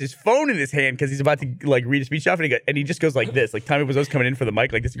Franco has his phone in his hand because he's about to like read a speech off, and he just goes like this, like Tommy Wiseau's coming in for the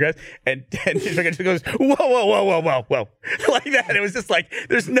mic like this, and James Franco just goes, whoa, like that. It was just like,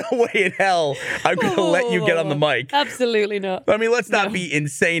 there's no way in hell I'm going to let you get on the mic. Absolutely not. I mean, let's not be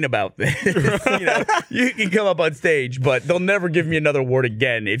insane about this. You can come up on stage, but they'll never give me another award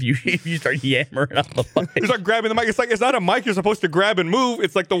again if you start yammering on the mic. It's like grabbing the mic. It's like, it's not a mic you're supposed to grab and move.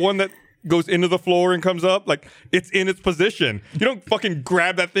 It's like the one that goes into the floor and comes up. Like, it's in its position. You don't fucking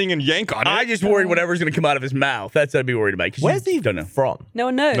grab that thing and yank on it. I just worried whatever's going to come out of his mouth. That's what I'd be worried about. 'cause Where's you he don't know. from? No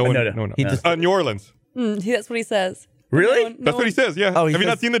one knows. No one, no. no. He just- New Orleans. That's what he says. Really? No one- That's what he says. Yeah. Oh, he Have you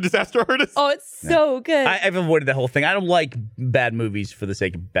not says- seen The Disaster Artist? Oh, it's so good. I've avoided that whole thing. I don't like bad movies for the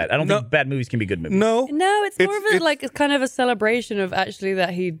sake of bad. I don't think bad movies can be good movies. No. No, it's more of a it's- like it's kind of a celebration of actually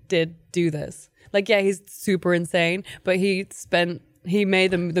that he did do this. Like, yeah, he's super insane, but he spent he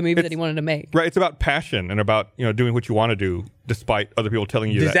made the movie that he wanted to make. Right. It's about passion and about, doing what you want to do despite other people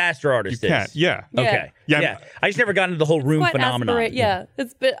telling you Disaster that artist you can't. is. Yeah. Okay. Yeah. Yeah. I just never got into the whole room Quite phenomenon. Yeah,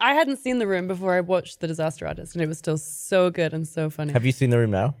 but I hadn't seen The Room before I watched The Disaster Artist, and it was still so good and so funny. Have you seen The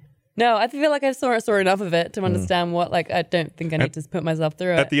Room now? No, I feel like I saw enough of it to understand what. Like, I don't think I need to put myself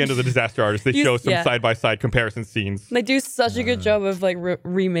through it. At the end of The Disaster Artist, they show some side-by-side comparison scenes. They do such a good job of like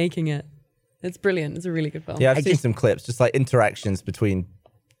remaking it. It's brilliant. It's a really good film. Yeah, I've seen some clips, just like interactions between.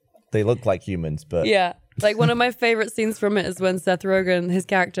 They look like humans, but Yeah. Like one of my favorite scenes from it is when Seth Rogen, his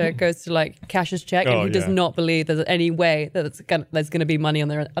character, goes to like cash his check and he does not believe there's any way that there's going to be money on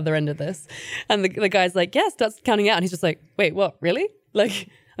the other end of this. And the guy's like, yeah, starts counting out. And he's just like, wait, what? Really? Like,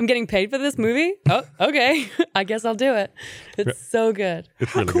 I'm getting paid for this movie? Oh, okay. I guess I'll do it. It's so good.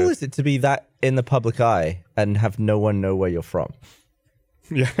 It's how really cool good. is it to be that in the public eye and have no one know where you're from?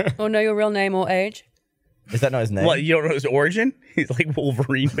 Yeah. Or know your real name or age. Is that not his name? What, you don't know his origin? He's like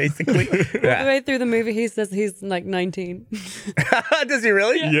Wolverine, basically. All the Yeah. way through the movie, he says he's like 19. Does he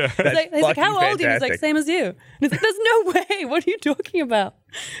really? Yeah. He's like, how old are you? He's like, fantastic. same as you. And he's like, there's no way. What are you talking about?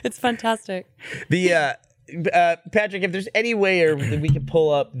 It's fantastic. The Patrick, if there's any way or that we can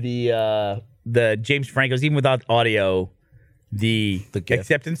pull up the James Franco's, even without audio, the GIF.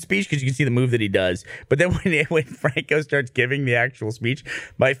 acceptance speech, because you can see the move that he does. But then when Franco starts giving the actual speech,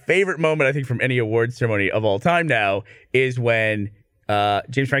 my favorite moment, I think, from any awards ceremony of all time now is when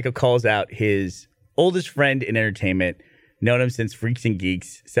James Franco calls out his oldest friend in entertainment, known him since Freaks and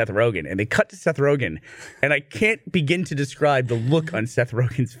Geeks, Seth Rogen. And they cut to Seth Rogen. And I can't begin to describe the look on Seth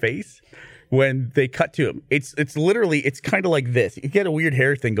Rogen's face when they cut to him. It's literally, it's kind of like this. You get a weird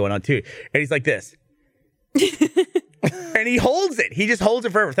hair thing going on too. And he's like this. And he holds it. He just holds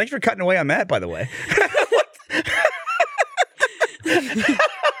it forever. Thanks for cutting away on that, by the way.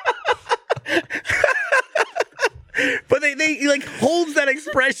 But they like holds that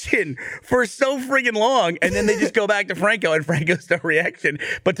expression for so friggin' long, and then they just go back to Franco, and Franco's no reaction.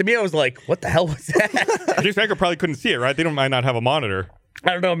 But to me, I was like, "What the hell was that?" James Franco probably couldn't see it, right? They might not have a monitor.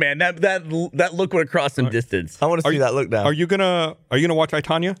 I don't know, man. That look would have crossed some distance. I want to see that look now. Are you gonna watch I,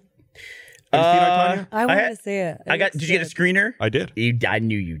 Tonya? Have you seen I, Tonya? I want had- to see it. Did you get a screener? I did. I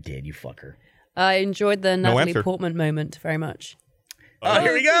knew you did, you fucker. I enjoyed the Natalie answer. Portman moment very much. Oh,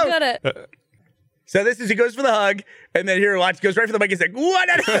 here we she go. got it. So this is, he goes for the hug, and then here, watch, goes right for the mic and like, what?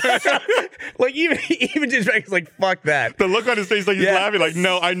 Like, even James Franco's like, fuck that. The look on his face, like he's Yeah. laughing, like,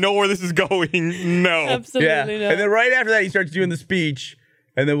 no, I know where this is going. No. Absolutely Yeah. not. And then right after that, he starts doing the speech,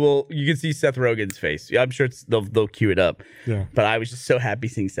 and then you can see Seth Rogen's face. Yeah, I'm sure they'll cue it up. Yeah. But I was just so happy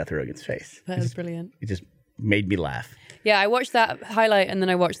seeing Seth Rogen's face. That was brilliant. It just made me laugh. Yeah, I watched that highlight and then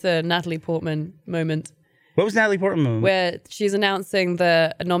I watched the Natalie Portman moment What was Natalie Portman? where she's announcing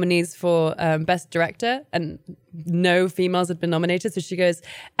the nominees for Best Director and no females had been nominated. So she goes,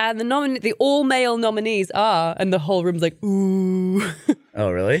 and the all-male nominees are, and the whole room's like, ooh. Oh,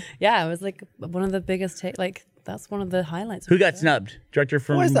 really? Yeah, it was like one of the biggest, that's one of the highlights. Who got snubbed? Director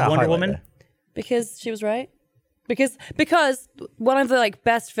from Why is that a Wonder highlight Woman? there? Because she was right. Because one of the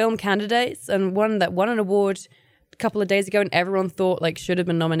best film candidates and one that won an award a couple of days ago and everyone thought should have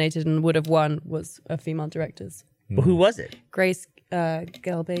been nominated and would have won was a female director's. Well, who was it? Grace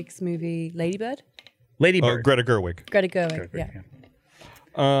Gelbig's movie Lady Bird. Lady Bird. Greta Gerwig. Greta Gerwig, yeah.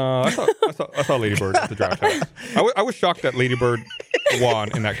 I saw Lady Bird at the draft house. I was shocked that Lady Bird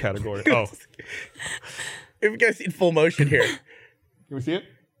won in that category. Oh, If you guys see in full motion here. can we see it?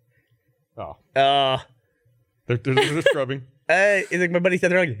 Oh, there's a scrubbing. It's like my buddy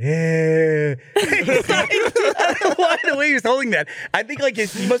said, they're like, hey. I don't know why the way he was holding that. I think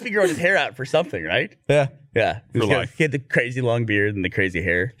he must be growing his hair out for something, right? Yeah. Yeah. For life. He had the crazy long beard and the crazy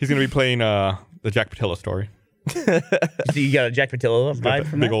hair. He's gonna be playing the Jack Patillo story. So you got a Jack Patillo vibe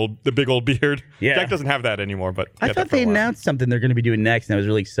from that? The big old beard. Yeah. Jack doesn't have that anymore, but I he had thought that for a they while. announced something they're going to be doing next, and I was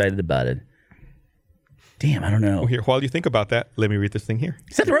really excited about it. Damn, I don't know. Well, here, while you think about that, let me read this thing here.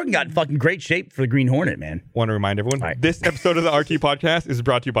 Seth Rogen got in fucking great shape for the Green Hornet, man. Want to remind everyone, Right. this episode of the RT Podcast is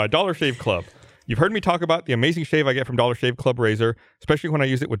brought to you by Dollar Shave Club. You've heard me talk about the amazing shave I get from Dollar Shave Club razor, especially when I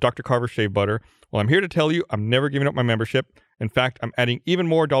use it with Dr. Carver shave butter. Well, I'm here to tell you I'm never giving up my membership. In fact, I'm adding even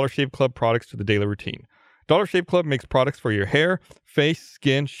more Dollar Shave Club products to the daily routine. Dollar Shave Club makes products for your hair, face,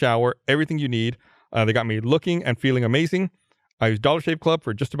 skin, shower, everything you need. They got me looking and feeling amazing. I use Dollar Shave Club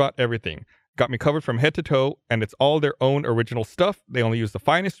for just about everything. Got me covered from head to toe, and it's all their own original stuff. They only use the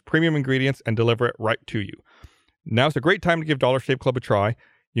finest premium ingredients and deliver it right to you. Now's a great time to give Dollar Shave Club a try.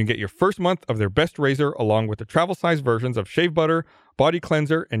 You can get your first month of their best razor along with the travel size versions of shave butter, body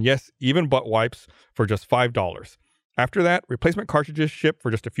cleanser, and yes, even butt wipes for just $5. After that, replacement cartridges ship for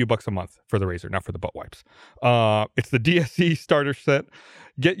just a few bucks a month for the razor, not for the butt wipes. It's the DSC starter set.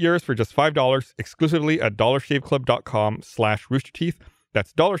 Get yours for just $5 exclusively at dollarshaveclub.com/roosterteeth.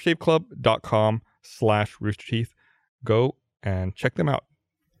 That's dollarshaveclub.com/roosterteeth. Go and check them out.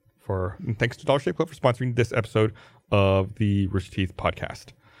 And thanks to Dollar Shave Club for sponsoring this episode of the Rooster Teeth podcast.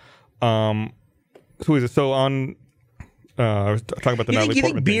 Who is it? So on, I was talking about the Natalie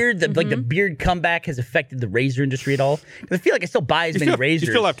Portman thing. Like the beard comeback has affected the razor industry at all? 'Cause I feel like I still buy as many razors.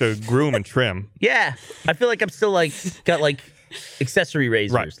 You still have to groom and trim. Yeah, I feel like I'm still got accessory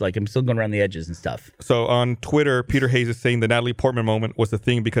razors. Right. Like I'm still going around the edges and stuff. So on Twitter, Peter Hayes is saying the Natalie Portman moment was the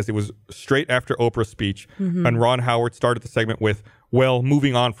thing because it was straight after Oprah's speech, and Ron Howard started the segment with, "Well,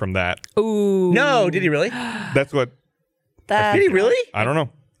 moving on from that." Ooh. No, did he really? That's what. Did he really? I don't know.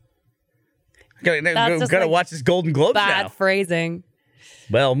 Gotta watch this Golden Globes Bad now. phrasing.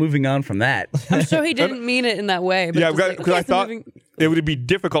 Well, moving on from that. I'm sure he didn't mean it in that way. But Yeah, just because I thought it would be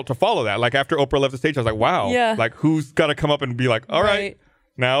difficult to follow that. Like after Oprah left the stage, I was like, wow. Yeah. Like who's got to come up and be like, all right,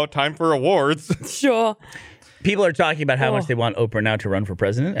 now time for awards. Sure. People are talking about how much they want Oprah now to run for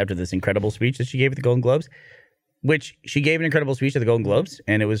president after this incredible speech that she gave at the Golden Globes, which she gave an incredible speech at the Golden Globes,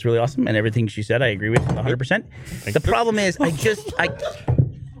 and it was really awesome. And everything she said, I agree with 100%. The problem is,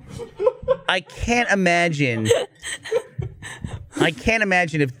 I can't imagine. I can't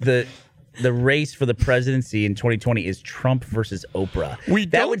imagine if the race for the presidency in 2020 is Trump versus Oprah.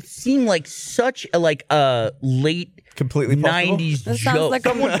 That would seem like such a late Completely possible. 90s That sounds joke. like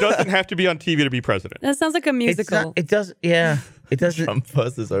Someone doesn't have to be on TV to be president. That sounds like a musical. It does. Yeah, it doesn't. Trump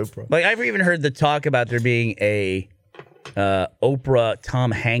versus Oprah. Like I've even heard the talk about there being a Oprah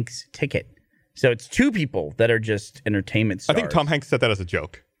Tom Hanks ticket. So it's two people that are just entertainment stars. I think Tom Hanks said that as a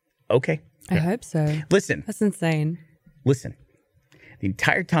joke. Okay. I hope so. Listen. That's insane. The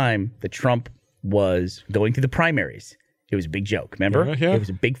entire time that Trump was going through the primaries, it was a big joke. Remember? Yeah. It was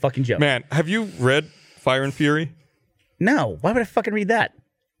a big fucking joke. Man, have you read Fire and Fury? No. Why would I fucking read that?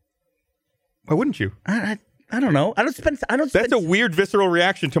 Why wouldn't you? I don't know. I don't spend. That's a weird visceral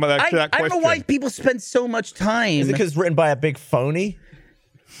reaction to that I question. don't know why people spend so much time. Is it because it's written by a big phony?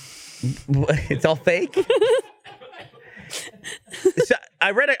 It's all fake. So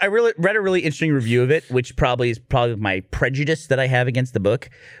I read a really interesting review of it, which is my prejudice that I have against the book,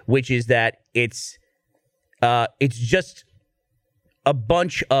 which is that it's just a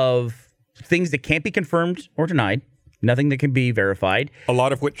bunch of things that can't be confirmed or denied, nothing that can be verified. A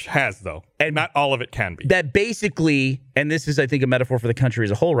lot of which has, though. And not all of it can be. That basically, and this is, I think, a metaphor for the country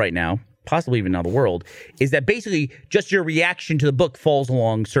as a whole right now, possibly even now the world, is that basically just your reaction to the book falls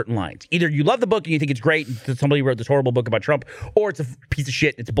along certain lines. Either you love the book and you think it's great, and somebody wrote this horrible book about Trump, or it's a piece of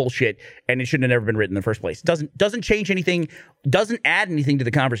shit, it's bullshit, and it shouldn't have never been written in the first place. It doesn't change anything, doesn't add anything to the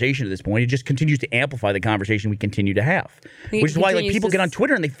conversation at this point. It just continues to amplify the conversation we continue to have. Which is why people get on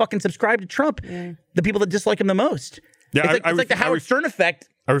Twitter and they fucking subscribe to Trump, the people that dislike him the most. Yeah, it's like the Howard Stern effect.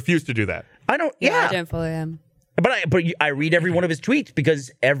 I refuse to do that. I don't. I don't follow him. But I read every one of his tweets because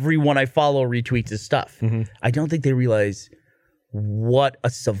everyone I follow retweets his stuff. I don't think they realize what a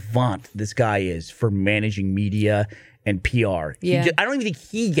savant this guy is for managing media and PR. Yeah. I don't even think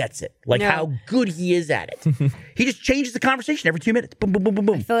he gets it, how good he is at it. He just changes the conversation every 2 minutes. Boom, boom, boom, boom,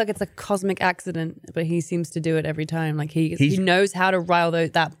 boom. I feel like it's a cosmic accident, but he seems to do it every time. Like he knows how to rile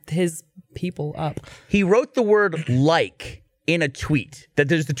his people up. He wrote the word "like" in a tweet.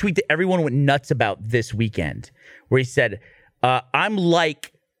 There's the tweet that everyone went nuts about this weekend, where he said, I'm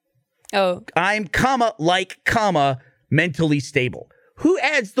mentally stable. Who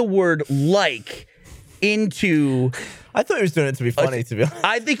adds the word "like" into? I thought he was doing it to be funny, to be honest.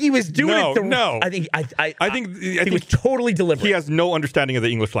 I think he was doing it. No. I think it was totally deliberate. He has no understanding of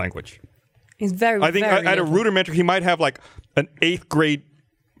the English language. He's very. I think very at a little. rudimentary, he might have like an 8th grade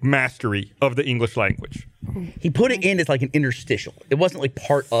mastery of the English language. He put it in as like an interstitial. It wasn't like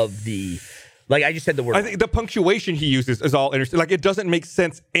part of the. Like I just said the word. I think the punctuation he uses is all interstitial. Like it doesn't make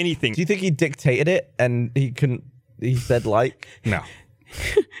sense anything. Do you think he dictated it and he said like? No.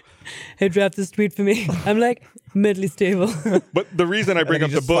 Hey, draft this tweet for me. I'm like mentally stable. But the reason I bring then up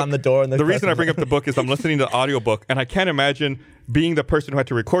you the just book, slam the door and the reason I curtain. bring up the book is I'm listening to the audiobook, and I can't imagine being the person who had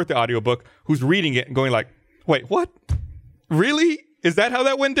to record the audiobook who's reading it and going like, "Wait, what? Really? Is that how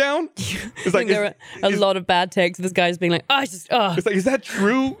that went down?" It's like there are a lot of bad takes of this guy's being like, It's like, is that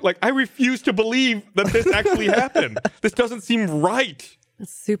true? Like, I refuse to believe that this actually happened. This doesn't seem right.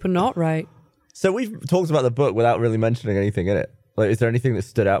 That's super not right. So we've talked about the book without really mentioning anything in it. Like, is there anything that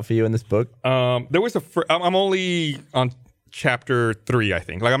stood out for you in this book? There was I'm only on chapter 3, I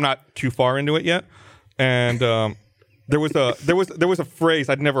think. Like, I'm not too far into it yet. And there was a phrase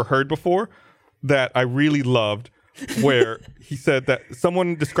I'd never heard before that I really loved, where he said that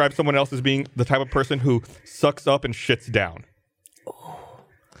someone described someone else as being the type of person who sucks up and shits down.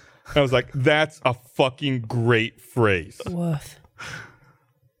 And I was like, that's a fucking great phrase. Woof.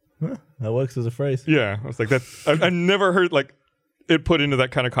 That works as a phrase. Yeah, I was like, that's. I never heard like it put into that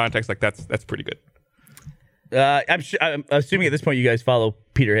kind of context. Like that's pretty good. I'm assuming at this point you guys follow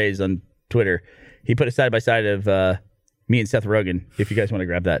Peter Hayes on Twitter. He put a side by side of me and Seth Rogen. If you guys want to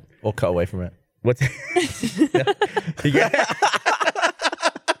grab that, Or cut away from it. what's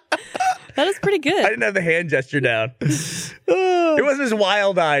That is pretty I good. didn't have the hand gesture down. It wasn't as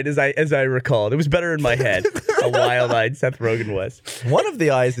wild-eyed as I recalled. It was better in my head. How wild-eyed Seth Rogen was. One of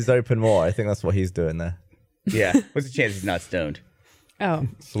the eyes is open more. I think that's what he's doing there. Yeah. What's the chance he's not stoned? Oh,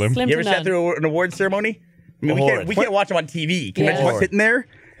 Slim. Slim You to ever sat none. through an award ceremony? I mean, Horrid. we can't watch them on TV. Can you Yeah. imagine sitting there?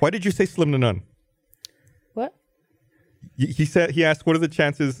 Why did you say slim to none? What? He asked, what are the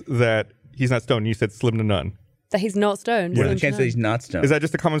chances that he's not stoned? And you said slim to none. That he's not stoned. What are Slim the to chances that none. he's not stoned? Is that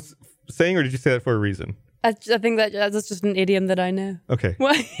just a common saying, or did you say that for a reason? I think that's just an idiom that I know. Okay.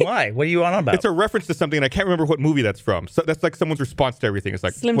 Why? Why? What are you on about? It's a reference to something, and I can't remember what movie that's from. So that's like someone's response to everything. It's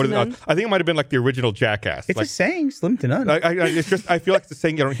like, Slim what to is none? I think it might have been like the original Jackass. It's like, a saying, slim to none. it's just, I feel like it's a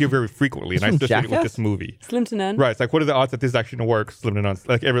saying I don't hear very frequently, and I from associate it with Jackass? this movie. Slim to none. Right. It's like, what are the odds that this is actually going to work? Slim to none.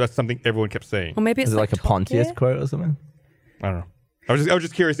 Like, that's something everyone kept saying. Or maybe it's Is it like a Top Pontius Gear? quote or something? I don't know. I was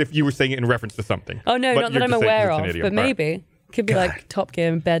just curious if you were saying it in reference to something. Oh no, But not you're that I'm just saying aware it's an of, idiom. but Right. maybe could be like Top Gear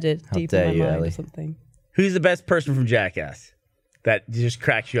embedded deep dare in my you, mind Ellie. or something. Who's the best person from Jackass that just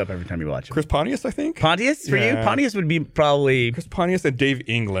cracks you up every time you watch it? Chris Pontius, I think. Pontius for you? Yeah. Pontius would be probably Chris Pontius and Dave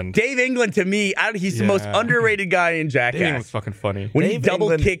England. Dave England to me. He's the most Yeah. underrated guy in Dave England's Jackass. fucking funny. When he Dave double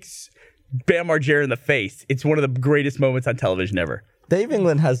England- kicks Bam Margera in the face, it's one of the greatest moments on television ever. Dave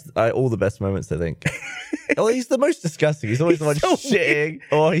England has all the best moments, I think. Well, he's the most disgusting. He's always the one so shitting,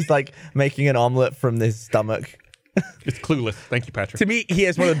 or he's like making an omelet from his stomach. It's Clueless. Thank you, Patrick. To me, he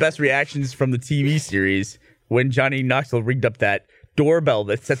has one of the best reactions from the TV series when Johnny Knoxville rigged up that doorbell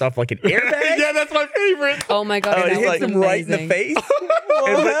that sets off like an airbag. Yeah, that's my favorite. Oh my god, Oh, that it hits was him right in the amazing. face.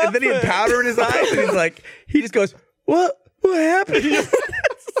 and then he had powder in his eyes, and he's like, he just goes, What happened?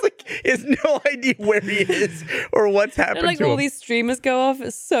 It's like, he has no idea where he is or what's happened And like to all him. these streamers go off.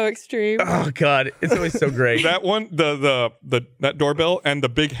 It's so extreme. Oh God, it's always so great. That one, that doorbell and the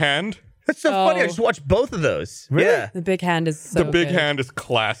big hand. That's so funny. I Oh. just watched both of those. Really? Yeah. The big hand is so The big good. hand is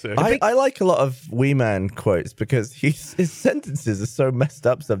classic. I like a lot of Wee Man quotes because his sentences are so messed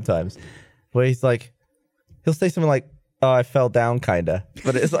up sometimes. Where he's like, he'll say something like, "Oh, I fell down, kinda,"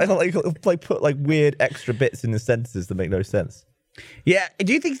 but it's like he'll put like weird extra bits in the sentences that make no sense. Yeah.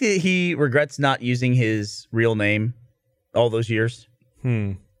 Do you think that he regrets not using his real name all those years?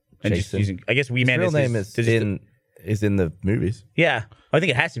 And just Jason. using, I guess Wee His Man real is name his, is in the movies. Yeah, I think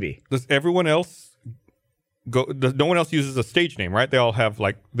it has to be. Does everyone else go? No one else uses a stage name, right? They all have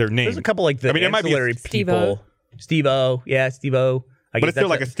like their name. There's a couple like the I mean, it might be a- ancillary Steve-O. people. Steve-O. Yeah, Steve-O. I but guess it's still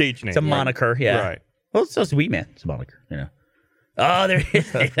that's like a stage name. It's a right? moniker. Yeah. Right. Well, it's just Wee Man. It's a moniker. You know. Oh, there it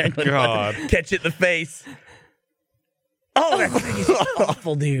is. God. Catch it in the face. Oh, that thing is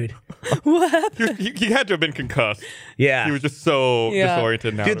awful, dude. He had to have been concussed. Yeah. He was just so Yeah.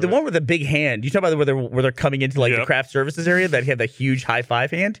 disoriented now. Dude, the one with the big hand. You talk about where they're coming into like the Yep. craft services area that had the huge high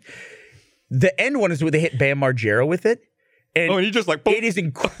five hand. The end one is where they hit Bam Margera with it, and Oh, and he just like boom. it is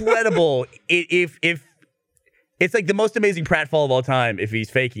incredible. if it's like the most amazing pratfall of all time if he's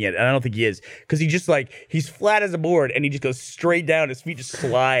faking it, and I don't think he is because he just like he's flat as a board and he just goes straight down. His feet just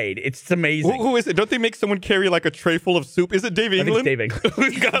slide. It's amazing. Who is it? Don't they make someone carry like a tray full of soup? Is it Dave think it's England? Dave England.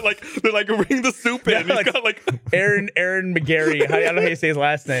 He's got like they're like bring the soup in. No, He's it's- got like Aaron Oh, McGarry. I don't know how you say his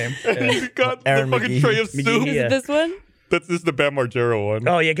last name. Yeah. he's got Aaron the fucking McGee. tray of McGee, soup. yeah. This one? This is the Bam Margera one.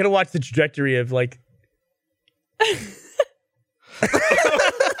 Oh yeah, gotta watch the trajectory of like.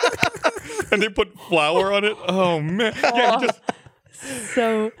 And they put flour on it. Oh man. Yeah, he just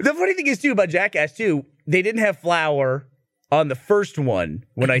So The funny thing is too about Jackass too, they didn't have flour on the first one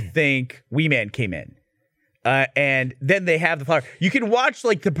when I think Wee Man came in. And then they have the flour. You can watch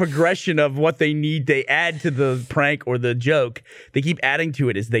like the progression of what they need. They add to the prank or the joke. They keep adding to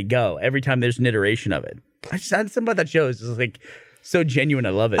it as they go. Every time there's an iteration of it. Something about that show is just like so genuine.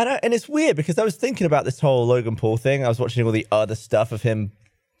 I love it. And it's weird because I was thinking about this whole Logan Paul thing. I was watching all the other stuff of him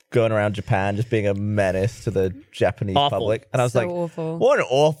going around Japan, just being a menace to the Japanese Awful. public. And I was So like, awful. what an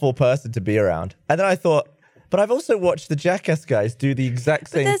awful person to be around. And then I thought, but I've also watched the Jackass guys do the exact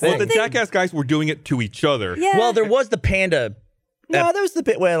same there's thing. well, the Thing- Jackass guys were doing it to each other. yeah. Well, there was the panda No, there was the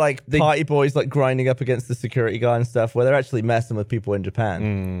bit where like party boys like grinding up against the security guy and stuff, where they're actually messing with people in Japan.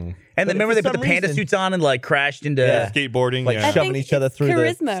 And But then remember for they put the some panda reason- suits on and like crashed into. Yeah. Skateboarding, Like, yeah. I shoving think each other it's through the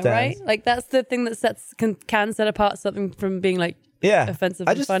charisma, stands. right? Like that's the thing that can set apart something from being like offensive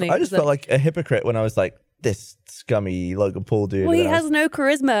I and just, funny. I just It's felt like a hypocrite when I was like, this scummy Logan Paul dude. well, he and I has was- no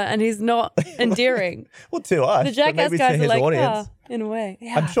charisma and he's not endearing. well, to us, The but Jackass maybe to guys are his like, audience. in a way.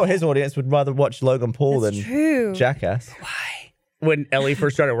 Yeah. I'm sure his audience would rather watch Logan Paul That's than true. Jackass. When Ellie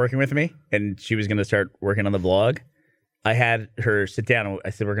first started working with me and she was going to start working on the vlog, I had her sit down and I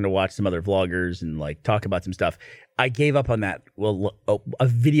said, we're going to watch some other vloggers and like talk about some stuff. I gave up on that. Well, a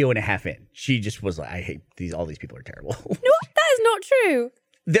video and a half in, she just was like, I hate these. All these people are terrible. No, that is not true.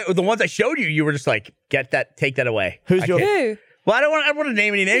 The ones I showed you, you were just like, get that, take that away. Who's I your- can't- Who? Well, I don't want to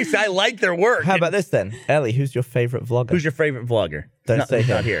name any names. I like their work. How about this then? Ellie, who's your favorite vlogger? Who's your favorite vlogger? Don't say he's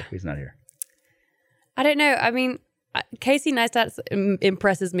not him. here. He's not here. I don't know. I mean, Casey Neistat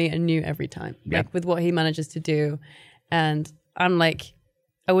impresses me anew every time, like with what he manages to do. And I'm like,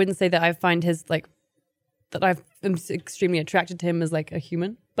 I wouldn't say that I find his like, that I'm extremely attracted to him as like a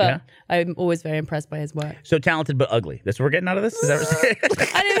human, but Yeah. I'm always very impressed by his work. So talented but ugly. That's what we're getting out of this? Is that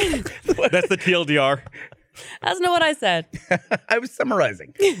what I didn't, That's the TLDR. that's not what I said. I was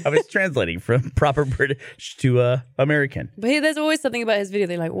summarizing. I was translating from proper British to American. But there's always something about his video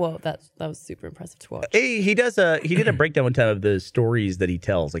that you're like, whoa, that was super impressive to watch. He did a breakdown one time of the stories that he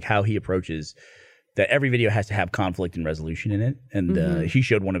tells, like how he approaches that every video has to have conflict and resolution in it. And he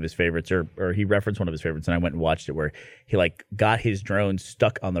showed one of his favorites, or he referenced one of his favorites, and I went and watched it, where he like got his drone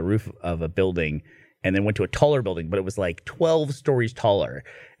stuck on the roof of a building and then went to a taller building, but it was like 12 stories taller.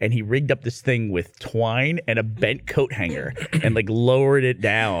 And he rigged up this thing with twine and a bent coat hanger and like lowered it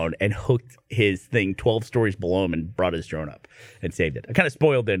down and hooked his thing 12 stories below him and brought his drone up and saved it. I kind of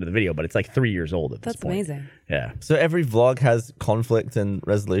spoiled the end of the video, but it's like 3 years old at this That's point. amazing. Yeah. So every vlog has conflict and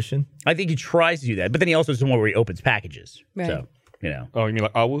resolution. I think he tries to do that, but then he also is one where he opens packages. Right. So, you know. Oh, you mean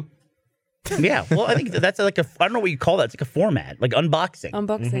like Awu? Yeah. Well, I think that's like I don't know what you call that. It's like a format, like unboxing.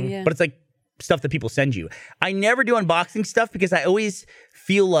 Unboxing, yeah. But it's like stuff that people send you. I never do unboxing stuff because I always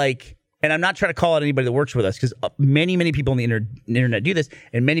feel like, and I'm not trying to call out anybody that works with us, because many people on the internet do this,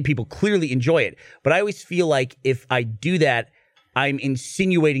 and many people clearly enjoy it. But I always feel like if I do that, I'm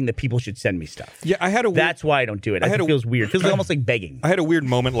insinuating that people should send me stuff. Yeah, I had a weird, That's why I don't do it. It feels weird. It feels almost like begging. I had a weird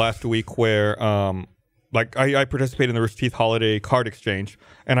moment last week where like I participated in the Rooster Teeth holiday card exchange,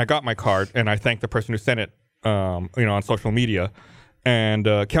 and I got my card, and I thanked the person who sent it on social media. And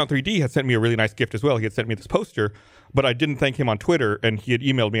Count 3D had sent me a really nice gift as well. He had sent me this poster, but I didn't thank him on Twitter, and he had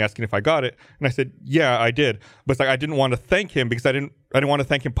emailed me asking if I got it, and I said, "Yeah, I did." But it's like I didn't want to thank him because I didn't want to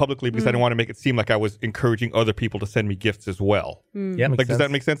thank him publicly because I didn't want to make it seem like I was encouraging other people to send me gifts as well. Yeah. Like, does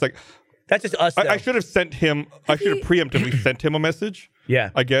that make sense? Like, That's just us. I though. should have sent him. I should have preemptively sent him a message. Yeah.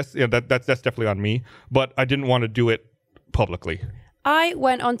 I guess. Yeah, that's definitely on me. But I didn't want to do it publicly. I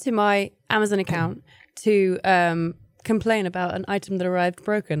went onto my Amazon account to complain about an item that arrived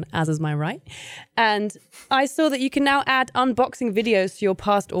broken, as is my right. And I saw that you can now add unboxing videos to your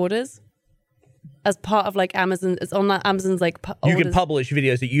past orders as part of like Amazon. It's on that Amazon's like You orders. can publish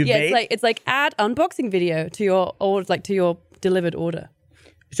videos that you've Yeah, made. it's like add unboxing video to your order, like to your delivered order.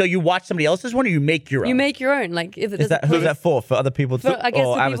 So you watch somebody else's one, or you make your own? You make your own. Like if Is that who's that for? For other people to, I guess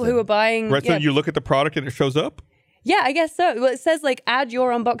or the Amazon? people who are buying. Right. Yeah, So you look at the product and it shows up. yeah, I guess so. Well, it says like add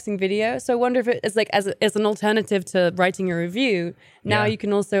your unboxing video. So I wonder if it's like as an alternative to writing a review. Now Yeah. you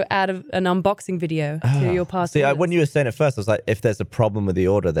can also add an unboxing video to your past. See, orders. when you were saying it first, I was like, if there's a problem with the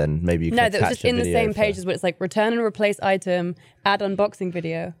order, then maybe you can No, attach that was just a in the video same for- pages where it's like return and replace item, add unboxing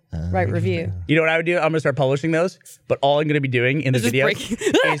video, write review. You know what I would do? I'm gonna start publishing those, but all I'm gonna be doing in the It's just video breaking-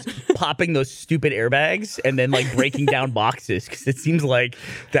 is popping those stupid airbags and then like breaking down boxes, because it seems like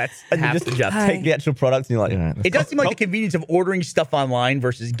that's And you half just the job. take the actual product and you're like, all right, It does seem like the convenience of ordering stuff online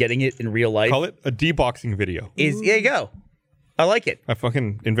versus getting it in real life Call it a deboxing video. is. There you go. I like it. I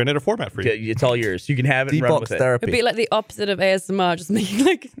fucking invented a format for you. It's all yours. You can have it and run debox with it. therapy. It'd be like the opposite of ASMR, just making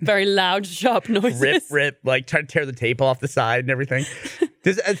like very loud, sharp noises. Rip, like trying to tear the tape off the side and everything.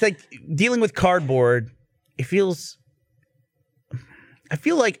 It's like dealing with cardboard. I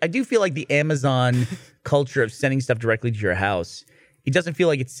do feel like the Amazon culture of sending stuff directly to your house, it doesn't feel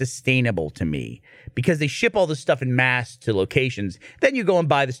like it's sustainable to me, because they ship all this stuff in mass to locations. Then you go and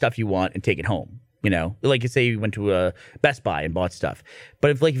buy the stuff you want and take it home. You know, like you say you went to a Best Buy and bought stuff. But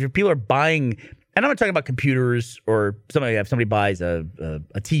if your people are buying, and I'm not talking about computers or something like that, if somebody buys a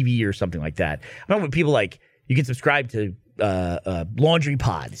TV or something like that. I'm talking about people like you can subscribe to laundry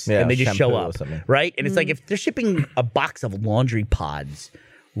pods and they just show shampoo or up, something. right? And it's like if they're shipping a box of laundry pods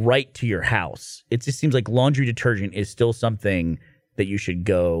right to your house, it just seems like laundry detergent is still something that you should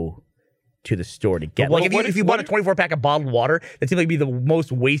go to the store to get. what- Like what if you bought a 24-pack of bottled water, that seems like be the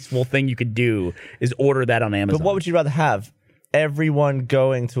most wasteful thing you could do is order that on Amazon. But what would you rather have? Everyone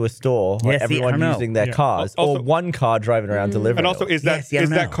going to a store, Yeah, like see, I everyone don't know. using their cars, Also- or one car driving around delivering. And also, it all? is that see, I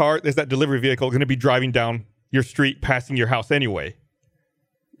don't know. is that delivery vehicle going to be driving down your street, passing your house anyway?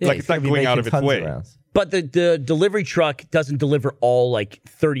 Like it's not Gonna be going out making of its tons way. rounds. But the delivery truck doesn't deliver all like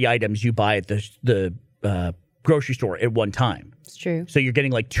 30 items you buy at the grocery store at one time. It's true. So you're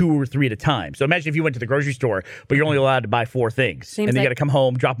getting like 2 or 3 at a time. So imagine if you went to the grocery store, but you're only allowed to buy 4 things, Seems and then you like- got to come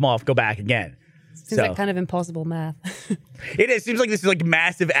home, drop them off, go back again. Seems So- like kind of impossible math. It is. Seems like this is like a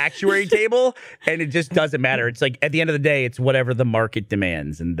massive actuary table, and it just doesn't matter. It's like at the end of the day, it's whatever the market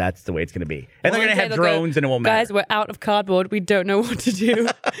demands, and that's the way it's going to be. And they're going to have They'll go, drones, and it won't Guys, matter. we're out of cardboard. We don't know what to do.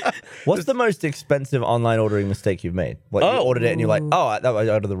 What's the most expensive online ordering mistake you've made? Like you Oh. ordered it and you're like, oh, I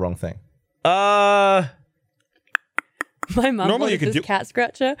ordered the wrong thing. My mum Normally you wanted could this do- cat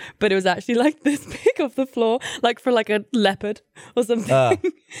scratcher, but it was actually like this big off the floor, like for like a leopard or something.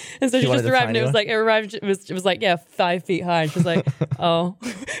 And so she wanted just the arrived, and tiny it was one? like it was like 5 feet high. And she was like, oh,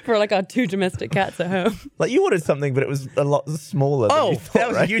 for like our 2 domestic cats at home. Like you ordered something, but it was a lot smaller. Than Oh, you thought, that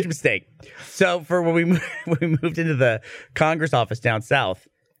was right? a huge mistake. So for when we moved into the Congress office down south,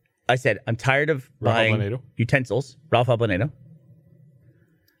 I said, I'm tired of Ralph buying Albonetto? utensils. Ralph Albonetto.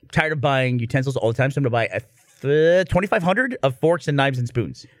 I'm tired of buying utensils all the time, so I'm going to buy 2,500 of forks and knives and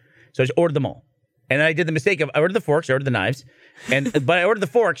spoons. So I just ordered them all. And then I did the mistake of I ordered the forks, I ordered the knives, but I ordered the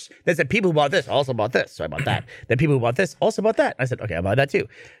forks. Then said people who bought this also bought this, so I bought that. Then people who bought this also bought that. And I said, okay, I bought that too.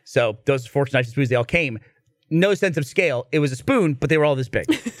 So those forks, knives, and spoons, they all came. No sense of scale. It was a spoon, but they were all this big.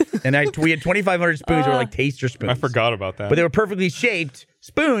 And we had 2,500 spoons that were like taster spoons. I forgot about that. But they were perfectly shaped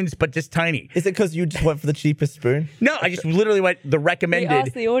spoons, but just tiny. Is it because you just went for the cheapest spoon? No, I just literally went the We recommended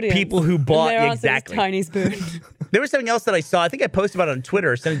asked the audience. people who and bought their answer was exactly. tiny spoon. There was something else that I saw. I think I posted about it on Twitter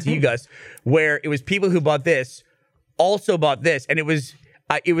or sent it to you guys, where it was people who bought this also bought this, and it was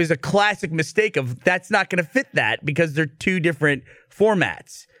a classic mistake of that's not going to fit that because they're 2 different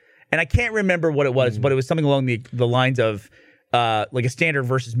formats. And I can't remember what it was, but it was something along the lines of like a standard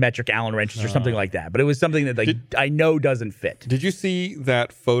versus metric Allen wrenches or something like that. But it was something that I know doesn't fit. Did you see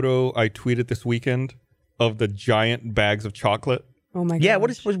that photo I tweeted this weekend of the giant bags of chocolate? Oh my god. Yeah, what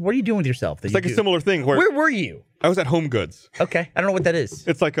are you doing with yourself? It's like a similar thing where Where were you? I was at Home Goods. Okay, I don't know what that is.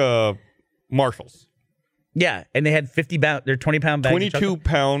 It's like a Marshalls. Yeah, and they had 50-pound, they're 20-pound bags. of chocolate.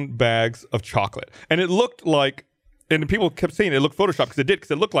 22-pound bags of chocolate. And it looked like, and people kept saying it looked Photoshopped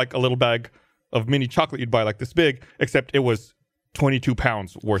because it looked like a little bag of mini chocolate you'd buy like this big, except it was 22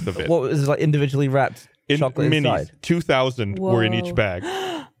 pounds worth of it. What was it, like individually wrapped chocolate minis, inside? 2,000 were in each Whoa. bag.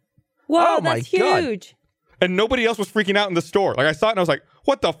 Whoa, Oh my that's God. huge. And nobody else was freaking out in the store. Like I saw it and I was like,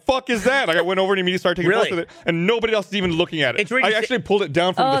 what the fuck is that? Like I went over and immediately started taking Really? photos of it, and nobody else is even looking at it. It's really I actually pulled it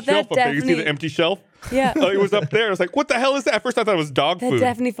down from Oh, the they're shelf up there. You see the definitely- empty shelf? Yeah. It was up there. I was like, what the hell is that? At first I thought it was dog They're food.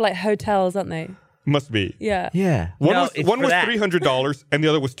 definitely for like hotels, aren't they? Must be. Yeah. Yeah. One No, was it's one for was that. $300 and the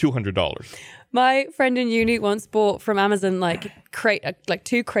other was $200. My friend in uni once bought from Amazon like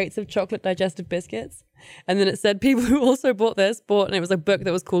 2 crates of chocolate digestive biscuits. And then it said people who also bought, and it was a book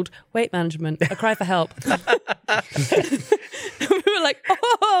that was called Weight Management, A Cry for Help. We were like,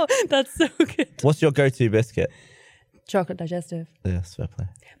 oh, that's so good. What's your go-to biscuit? Chocolate digestive. Yes, fair play.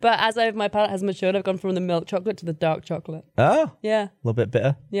 But as my palate has matured, I've gone from the milk chocolate to the dark chocolate. Oh, a Yeah, little bit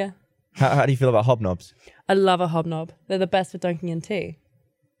bitter. yeah. How do you feel about hobnobs? I love a hobnob. They're the best for dunking in tea,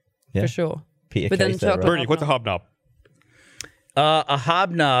 Yeah. for sure. Peter But then Queso, chocolate- right? Bernie, what's a hobnob? A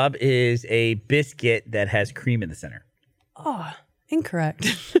hobnob is a biscuit that has cream in the center. Oh, incorrect.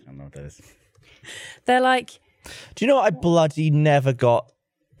 I don't know what that is. They're like, Do you know what I bloody never got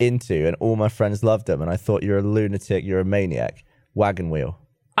into, and all my friends loved them, and I thought you're a lunatic, you're a maniac? Wagon wheel.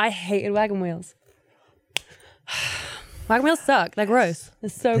 I hated wagon wheels. Wagon wheels suck. They're gross. They're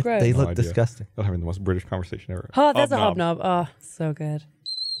so gross. They No look idea. disgusting. I'm having the most British conversation ever. Oh, there's a hobnob. Oh, so good.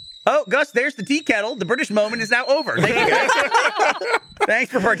 Oh, Gus, there's the tea kettle. The British moment is now over. Thank you, guys.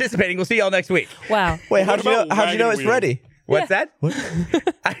 Thanks for participating. We'll see y'all next week. Wow. Wait, how What do you know? about How do you know wagon it's wheel? ready? What's that?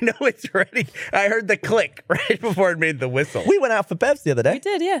 I know it's ready. I heard the click right before it made the whistle. We went out for Bevs the other day. We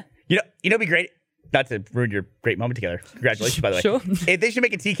did, yeah. You know, it'd be great. Not to ruin your great moment together. Congratulations, by the way. Sure. If they should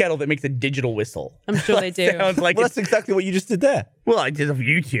make a tea kettle that makes a digital whistle. I'm sure they do. Sounds like Well, it's, that's exactly what you just did there. well, I did on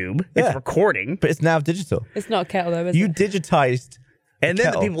YouTube. Yeah. It's recording. But it's now digital. It's not a kettle though, is You it? digitized. And then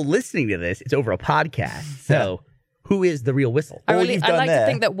kettle. the people listening to this, it's over a podcast. So who is the real whistle? I all really, you've I done like to there-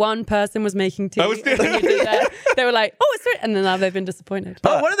 think that one person was making tea. I was- and when you did that, they were like, "Oh, it's ready," and then now they've been disappointed.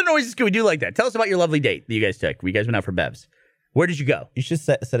 Oh, what other noises can we do like that? Tell us about your lovely date that you guys took. You guys went out for bevs. Where did you go? You should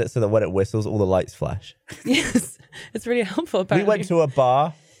set it so that when it whistles, all the lights flash. Yes, it's really helpful. We Apparently. went to a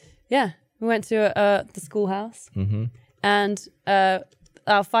bar. Yeah, we went to the schoolhouse, and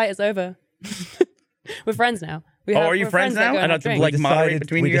our fight is over. We're friends now. Are you friends now? I don't have to like moderate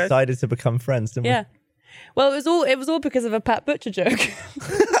between you guys. We decided to become friends, didn't Yeah. Well, it was all because of a Pat Butcher joke.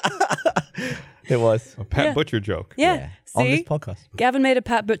 we? It was. A Pat Butcher joke. Yeah. On this See, podcast. Gavin made a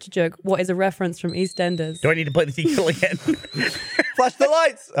Pat Butcher joke. What is a reference from EastEnders? Do I need to play the sequel again? Flash the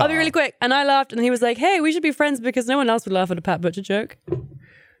lights. I'll be really quick. And I laughed, and he was like, "Hey, we should be friends because no one else would laugh at a Pat Butcher joke."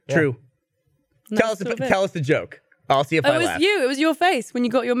 True. And Tell that's sort of it. us the joke. I'll see if Oh, I it was laugh. you. It was your face when you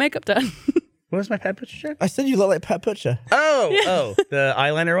got your makeup done. What was my Pat Butcher joke? I said you look like Pat Butcher. Oh, the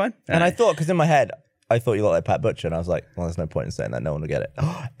eyeliner one? And I thought, because in my head, I thought you looked like Pat Butcher. And I was like, well, there's no point in saying that. No one will get it.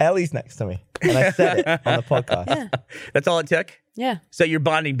 Ellie's next to me. And I said it on the podcast. Yeah. That's all it took? Yeah. So you're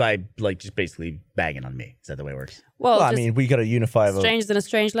bonding by like just basically bagging on me. Is that the way it works? Well, Well, I just mean, we got to unify. strangers in a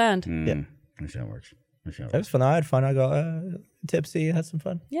strange land. Yeah. That's how it works. That's how it It works. was fun. I had fun. I got tipsy, had some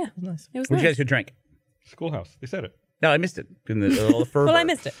fun. Yeah. It was nice. It was Where'd you nice. guys go drink? Schoolhouse. They said it. No, I missed it. In all the fervor. Well, I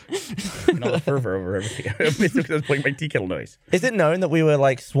missed it. And all the fervor over everything. I missed it because I was playing my tea kettle noise. Is it known that we were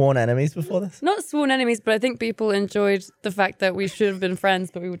like sworn enemies before this? Not sworn enemies, but I think people enjoyed the fact that we should have been friends,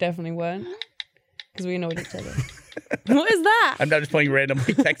 but we definitely weren't because we annoyed each other. What is that? I'm not just playing random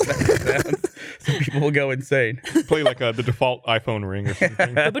text message sounds. So people will go insane. Play like the default iPhone ring or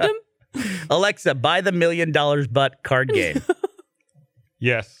something. Ba-ba-dum. Alexa, buy the $1 Million Butt card game.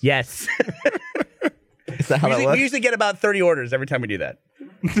 Yes. Yes. Is that how that We works? usually get about 30 orders every time we do that.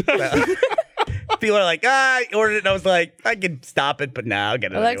 People are like, I ordered it, and I was like, I can stop it, but now I'll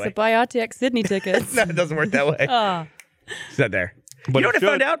get it Alexa, anyway. buy RTX Sydney tickets. No, it doesn't work that way. Ah. It's not there. But You know it what I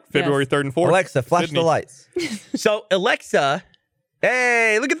found should. out? February 3rd and 4th. Alexa, flash Sydney. the lights. So Alexa,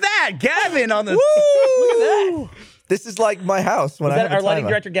 hey, look at that, Gavin on the. Woo! Look at that. This is like my house when Was I that have our a lighting timer.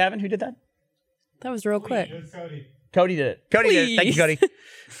 director, Gavin, who did that? That was real quick. Cody did it. Cody did it. Thank you, Cody.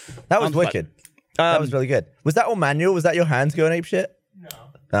 That was On the wicked. That was really good. Was that all manual? Was that your hands going ape shit? No.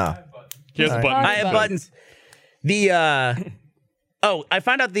 Oh. He has All right. buttons. I have buttons. The I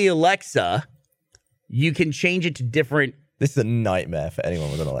found out the Alexa, you can change it to different. This is a nightmare for anyone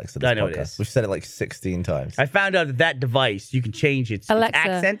with an Alexa. This I know it podcast. is. We've said it like 16 times. I found out that device you can change its Alexa,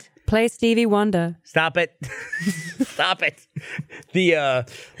 accent. play Stevie Wonder. Stop it. Stop it. The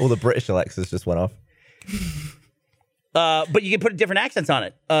All the British Alexas just went off. but you can put different accents on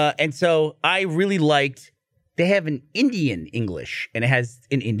it. And so I really liked they have an Indian English and it has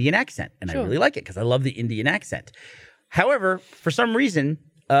an Indian accent. And I Sure. really like it because I love the Indian accent. However, for some reason,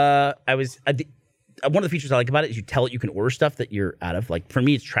 one of the features I like about it is you tell it you can order stuff that you're out of. Like for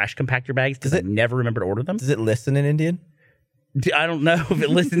me, it's trash compactor bags because I never remember to order them. Does it listen in Indian? I don't know if it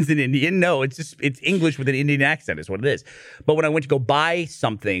listens in Indian. No, it's English with an Indian accent is what it is. But when I went to go buy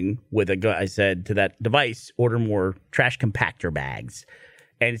something I said to that device, order more trash compactor bags.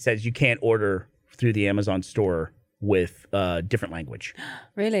 And it says you can't order through the Amazon store with different language.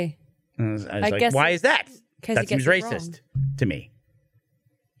 Really? And I was I like, guess why it's is that? 'cause That he seems gets it racist to me.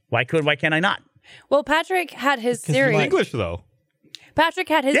 Why can't I not? Well, Patrick had his Siri. English, though. Patrick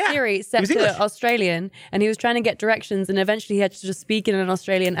had his Yeah, Siri it set was to English. Australian, and he was trying to get directions, and eventually he had to just speak in an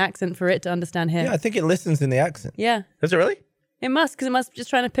Australian accent for it to understand him. Yeah, I think it listens in the accent. Yeah, Does it really? it must, because it must be just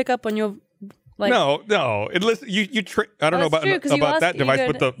trying to pick up on your, like, No. It listen. You I don't know Well, it's true, 'cause you about ask- that you device, go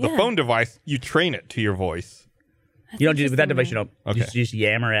but the to- yeah. phone device, you train it to your voice. You don't do with that device. interesting, You don't. Okay. You just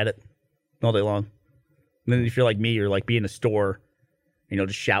yammer at it all day long. And then if you're like me, you're like be in a store, and you'll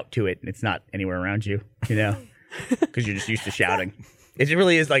just shout to it, and it's not anywhere around you. You know, because you're just used to shouting. It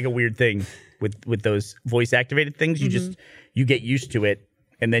really is like a weird thing with those voice activated things. You get used to it,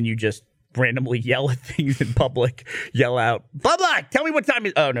 and then you just randomly yell at things in public. Yell out, blah blah. Tell me what time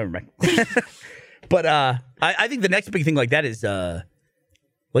is. Oh, never mind. But I think the next big thing like that is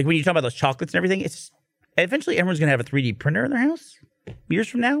like when you talk about those chocolates and everything. It's eventually everyone's gonna have a 3D printer in their house years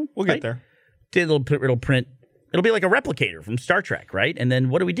from now. We'll right? get there. It'll print. It'll be like a replicator from Star Trek, right? And then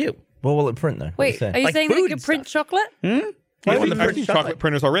what do we do? What will it print though? What wait, do you are say? you Like saying food we and could print stuff. chocolate? I've seen chocolate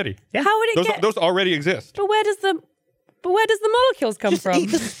printers already. Yeah. How would it Those get? those already exist. But where does the molecules come Just from?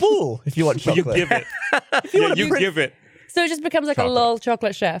 eat the spool if you want You chocolate. give it. Yeah, you give it. So it just becomes like Chocolate. a lol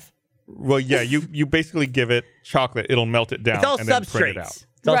chocolate chef. Well, yeah, you basically give it chocolate. It'll melt it down It's all and then print it out. substrates.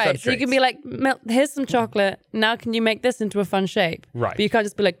 It's all Right, so you substrates. can be like, here's some chocolate. Now can you make this into a fun shape? Right. But you can't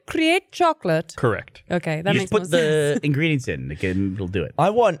just be like, create chocolate. Correct. Okay, that you makes just put more sense. the ingredients in. It'll do it.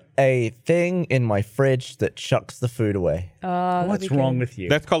 I want a thing in my fridge that chucks the food away. What's wrong with you?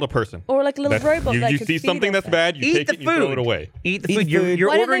 That's called a person. Or like a little That's- robot you that you could see feed something off that's it. bad, you Eat take the it and you throw food. it away. Eat the Eat food. You're, food. you're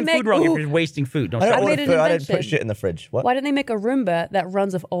Why don't ordering they food make- wrong if Ooh. you're wasting food. Don't I don't stop made order an food. I didn't put invention. shit in the fridge. What? Why didn't they make a Roomba that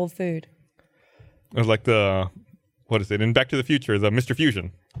runs off old food? It was like what is it? In Back to the Future, the Mr.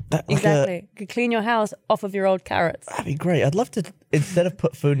 Fusion. Like Exactly. You could clean your house off of your old carrots. That'd be great. I'd love to, instead of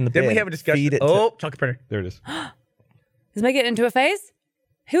put food in the bin, Then we have a discussion. feed it Oh, chocolate printer. There it is. Let's make it into a face.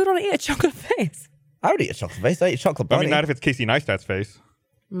 Who would want to eat a chocolate face? I would eat a chocolate face. I eat chocolate I bunny. mean, not if it's Casey Neistat's face.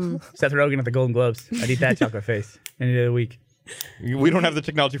 Seth Rogen at the Golden Globes. I'd eat that chocolate face any day of the week. We don't have the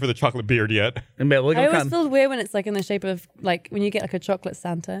technology for the chocolate beard yet. And we'll I always come. feel weird when it's like in the shape of like when you get like a chocolate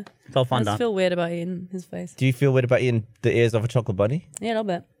Santa. It's all I fondant. just feel weird about eating his face. Do you feel weird about eating the ears of a chocolate bunny? Yeah, a little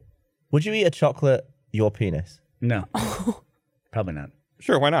bit. Would you eat a chocolate your penis? No. Probably not.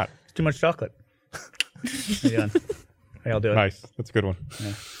 Sure, why not? It's too much chocolate. How you doing? How y'all doing? Nice. That's a good one.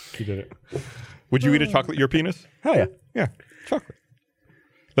 Yeah, you did it. Would you eat a chocolate your penis? Hell yeah. Yeah, chocolate.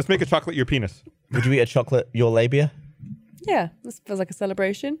 Let's make a chocolate your penis. Would you eat a chocolate your labia? Yeah, this feels like a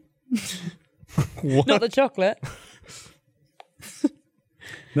celebration. What? Not the chocolate. $1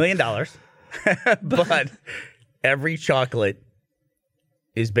 million. But every chocolate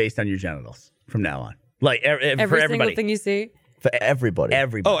is based on your genitals from now on. Like for Every single everybody. thing you see. For everybody.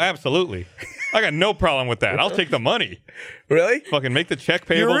 Everybody. Oh, absolutely. I got no problem with that. I'll take the money. Really? Fucking make the check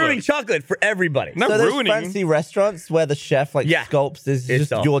You're payable. ruining chocolate for everybody. Not so there's ruining. fancy restaurants where the chef Yeah. sculpts is It's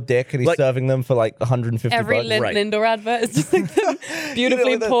just all- your dick and he's Like- serving them for like 150 Every bucks. Right. Lindor advert is just like them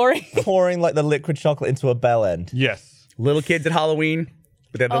beautifully pouring. like the liquid chocolate into a bell end. Yes. Little kids at Halloween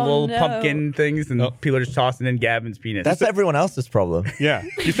with their Oh, little no. pumpkin things, and people are just tossing in Gavin's penis. That's everyone else's problem. Yeah.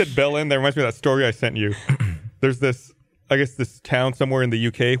 You said Bell End. That reminds me of that story I sent you. There's this town somewhere in the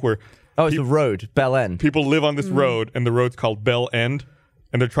UK where Oh, it's a road, Bell End. people live on this road, and the road's called Bell End,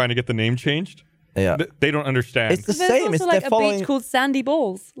 and they're trying to get the name changed. Yeah. They don't understand. It's the There's same. also It's like they're a following. beach called Sandy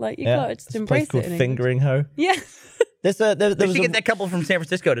Balls. Like you got to just It's a embrace place called it. in England. Fingering Hoe. Yeah. There They was should a- get that couple from San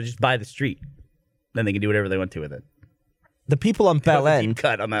Francisco to just buy the street. Then they can do whatever they want to with it. the people on Bell That was a deep End.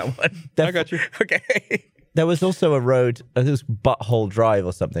 cut on that one. I got you. Okay. There was also a road. I think it was Butthole Drive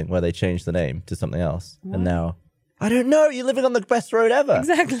or something where they changed the name to something else, and now I don't know. You're living on the best road ever.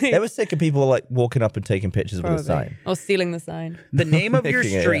 Exactly. They were sick of people like walking up and taking pictures with a sign. Or stealing the sign. The name of your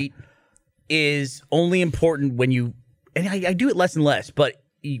Making it, street is only important when you, and I do it less and less, but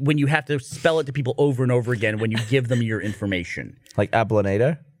when you have to spell it to people over and over again when you give them your information. Like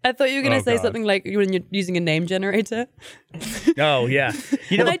Ablanado. I thought you were going to Oh, say God. something like when you're using a name generator. Oh, yeah.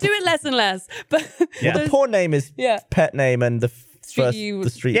 You And know, I do it less and less. But Yeah. The those- poor name is Yeah. pet name and the Street first you- the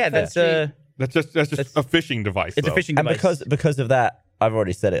street. yeah, that's That's just a fishing device. it's a though. fishing and device. because of that, I've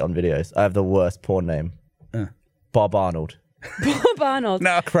already said it on videos. I have the worst porn name. Bob Arnold. Bob Arnold.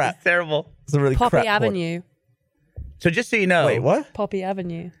 No, Crap. it's terrible. It's a really Poppy crap porn. Avenue. So just so you know, Wait, what? Poppy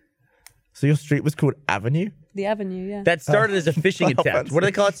Avenue. So your street was called Avenue? The Avenue, yeah. that started as a phishing Wow, attempt. fancy. What do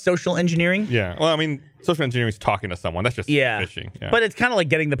they call it? Social engineering? Yeah. Well, I mean, social engineering is talking to someone. That's just Yeah. fishing. Yeah. But it's kind of like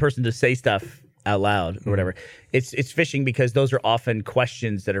getting the person to say stuff out loud or whatever. It's phishing because those are often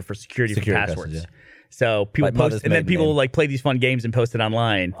questions that are for security for Security passwords. questions, So people Like post, mother's and then maiden people name. like play these fun games and post it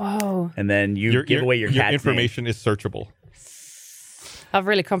online, Whoa. and then you give away your cat's information is searchable. I've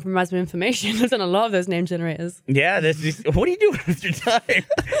really compromised my information. I've done a lot of those name generators. Name. Yeah, what are you doing with your time?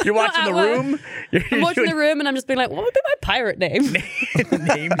 You're watching at The work. Room. You're I'm watching doing the room and I'm just being like, what would be my pirate name?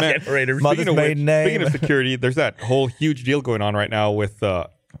 name generator. Mother's Speaking of maiden name. Speaking of security, there's that whole huge deal going on right now with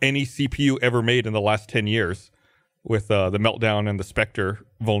any CPU ever made in the last 10 years with the Meltdown and the Spectre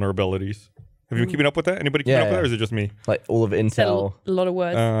vulnerabilities. Have you been keeping up with that? Anybody keeping Yeah, up with yeah. that, or is it just me? Like all of Said Intel a lot of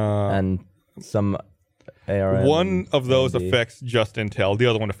words. and some ARM. One of those AMD. affects just Intel. The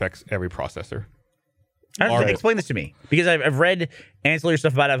other one affects every processor. Explain this to me because I've read ancillary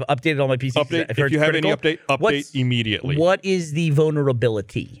stuff about it. I've updated all my PCs. Update. I've heard If you it's have any critical. update immediately. What is the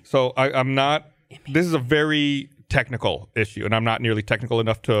vulnerability? So I'm not. This is a very technical issue, and I'm not nearly technical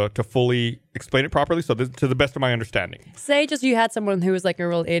enough to fully explain it properly. So this, to the best of my understanding. Say just you had someone who was like a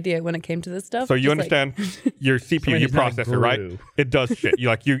real idiot when it came to this stuff. So you Just like- understand your CPU, your who's not a processor, right? guru. It does shit.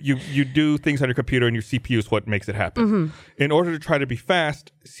 You do things on your computer, and your CPU is what makes it happen. In order to try to be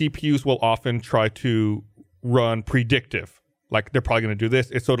fast, CPUs will often try to run predictive. Like they're probably going to do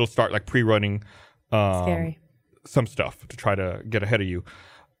this, so it'll start like pre-running Scary. some stuff to try to get ahead of you.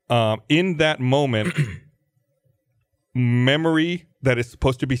 In that moment, memory that is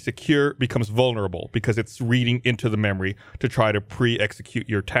supposed to be secure becomes vulnerable because it's reading into the memory to try to pre-execute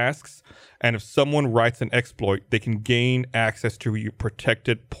your tasks. And if someone writes an exploit, they can gain access to your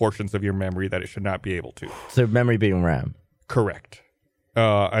protected portions of your memory that it should not be able to. So memory being RAM. Correct.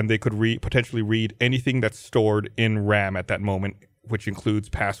 And they could potentially read anything that's stored in RAM at that moment, which includes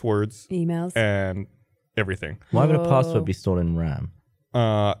passwords Emails. and everything, Why would a Whoa. password be stored in RAM?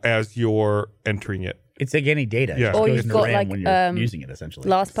 as you're entering it. It's like any data. It Yeah. just Or goes you've into got, RAM like, when you're using it, essentially.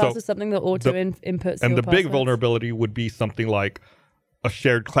 LastPass So is something that auto inputs And your the big passwords. vulnerability would be something like a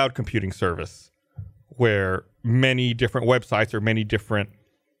shared cloud computing service where many different websites or many different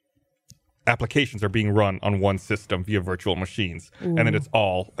applications are being run on one system via virtual machines. And then it's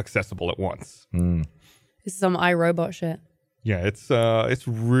all accessible at once. This is some iRobot shit. Yeah, it's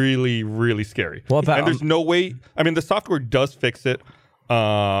really, really scary. What about- and there's no way. I mean, the software does fix it,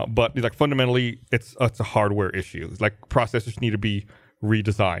 but like fundamentally, it's a hardware issue. It's like processors need to be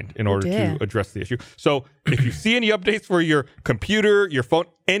redesigned in order dear. to address the issue. So if you see any updates for your computer, your phone,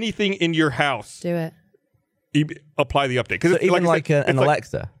 anything in your house, Do it. apply the update. So Because even like I said, an it's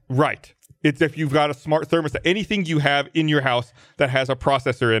Alexa. right. It's if you've got a smart thermostat, anything you have in your house that has a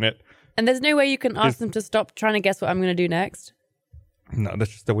processor in it. And there's no way you can ask them to stop trying to guess what I'm going to do next. No,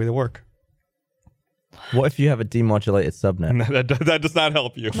 that's just the way they work. What if you have a demodulated subnet? And that does not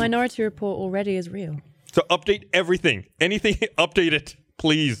help you. Minority Report already is real. So update everything. Anything, update it,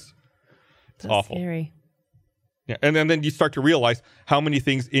 please. It's That's awful. scary. Yeah, and then you start to realize how many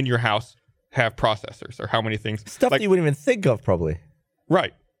things in your house have processors, or how many things Stuff like you wouldn't even think of, probably.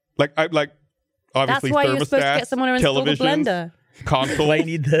 right, like obviously That's why you're supposed to thermostats, get someone to install the televisions, blender. console. Why you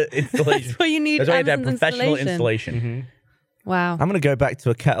need the installation. That's why you need That's why you have to have Amazon's professional installation. installation. Wow. I'm going to go back to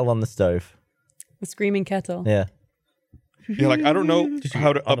a kettle on the stove. A screaming kettle. Yeah. You're like, I don't know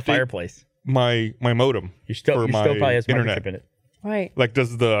how to On the update fireplace. my modem Your stove for my probably has internet. microchip in it. Right. Like,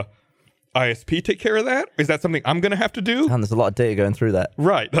 does the ISP take care of that? Is that something I'm going to have to do? And there's a lot of data going through that.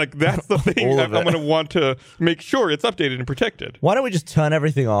 Right, like that's the thing All that of I'm it. going to want to make sure it's updated and protected. Why don't we just turn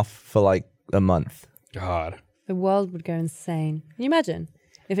everything off for like a month? God. The world would go insane. Can you imagine?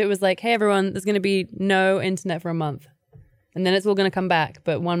 If it was like, hey, everyone, there's going to be no internet for a month. And then it's all going to come back,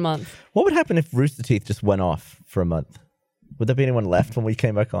 but 1 month. What would happen if Rooster Teeth just went off for a month? Would there be anyone left when we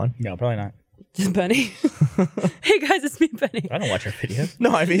came back on? No, probably not. Just Benny. Hey, guys, it's me, Benny. I don't watch our videos.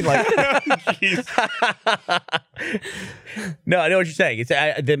 No, I mean like No, I know what you're saying. It's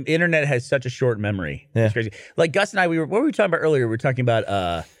the internet has such a short memory. Yeah. It's crazy. Like Gus and I, what were we talking about earlier? We were talking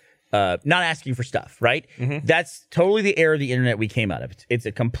about not asking for stuff, right? That's totally the era of the internet we came out of. It's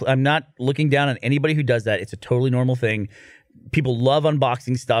a I'm not looking down on anybody who does that. It's a totally normal thing. People love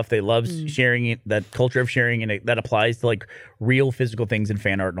unboxing stuff. They love sharing it. That culture of sharing, and that applies to like real physical things and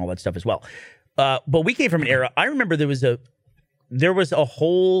fan art and all that stuff as well. But we came from an era. I remember there was a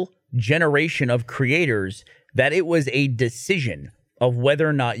whole generation of creators that it was a decision of whether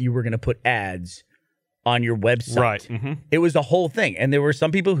or not you were going to put ads on your website. Right. It was a whole thing. And there were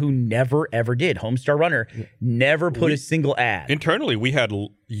some people who never, ever did. Homestar Runner never put a single ad. Internally, we had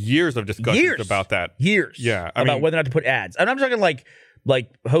years of discussions about that. Years. Yeah, I about mean- whether or not to put ads. And I'm talking like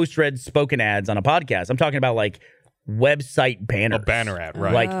host read spoken ads on a podcast. I'm talking about like website banners. A banner ad,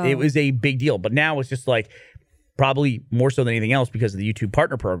 right. Like it was a big deal. But now it's just like probably more so than anything else because of the YouTube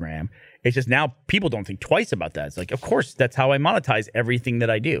partner program. It's just now people don't think twice about that. It's like, of course, that's how I monetize everything that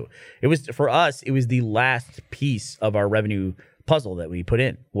I do. It was for us, it was the last piece of our revenue puzzle that we put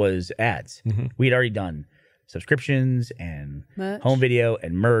in was ads. We had already done subscriptions and Merch. home video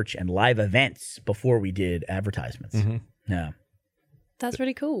and merch and live events before we did advertisements. Yeah. That's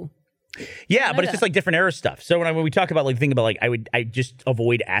really cool. Yeah, but it's that. just like different era stuff. So when we talk about like think about like I just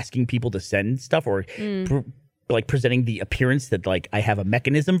avoid asking people to send stuff or like presenting the appearance that like I have a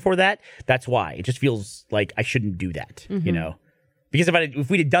mechanism for that. That's why it just feels like I shouldn't do that, you know? Because if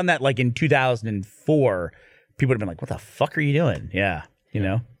we'd have done that like in 2004, people would have been like, "What the fuck are you doing?" Yeah, you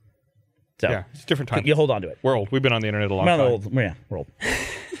know. So Yeah, it's different times. you hold on to it. We're old. We've been on the internet a long We're time. old. Yeah, we're old.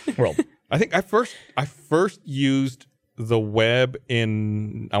 We're old. I think I first used the web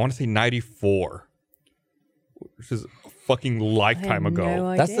in, I want to say 94, which is a fucking lifetime ago. No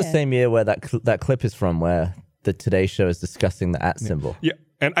idea. that's the same year where that clip is from, where the Today Show is discussing the @ symbol. Yeah,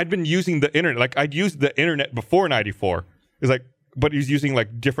 and I'd been using the internet. Like I'd used the internet before 94. It's like, but he's using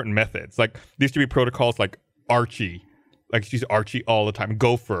like different methods. Like there used to be protocols like Archie. Like he's using Archie all the time.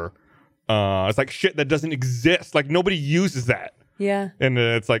 Gopher. It's like shit that doesn't exist. Like nobody uses that. Yeah. And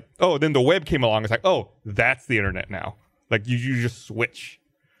it's like, oh, then the web came along. It's like, oh, that's the internet now. Like you just switch.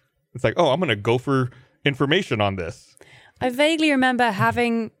 It's like, oh, I'm gonna go for information on this. I vaguely remember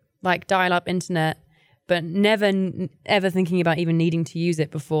having like dial-up internet, but never ever thinking about even needing to use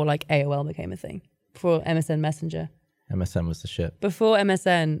it before like AOL became a thing, before MSN Messenger. MSN was the shit. Before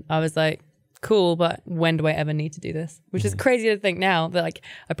MSN, I was like, cool, but when do I ever need to do this? Which is crazy to think now that like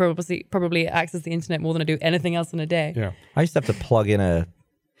I probably access the internet more than I do anything else in a day. Yeah. I used to have to plug in a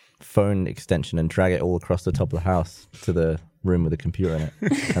phone extension and drag it all across the top of the house to the room with a computer in it,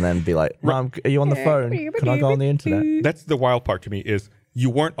 and then be like, Mom, are you on the phone? Can I go on the internet? That's the wild part to me is you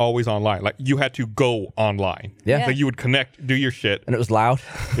weren't always online. Like you had to go online. Yeah. So you would connect, do your shit. And it was loud.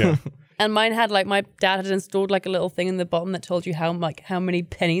 Yeah. And mine had like my dad had installed like a little thing in the bottom that told you how many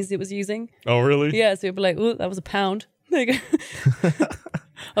pennies it was using. Oh, really? Yeah, so it'd be like, ooh, that was £1. There you go.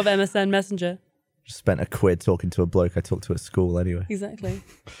 Of MSN Messenger. Just spent £1 talking to a bloke I talked to at school anyway. Exactly.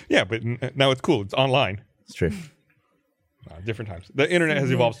 Yeah, but now it's cool. It's online. It's true. Different times. The internet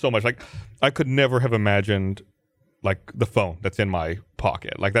has evolved so much. Like I could never have imagined like the phone that's in my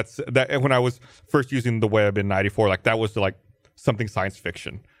pocket. Like that when I was first using the web in '94, like that was like something science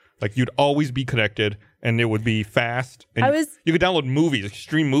fiction. Like you'd always be connected and it would be fast. And you could download movies,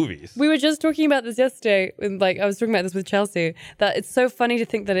 stream movies. We were just talking about this yesterday, and like I was talking about this with Chelsea, that it's so funny to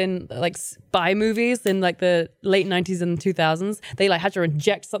think that in like spy movies in like the late 90s and 2000s, they like had to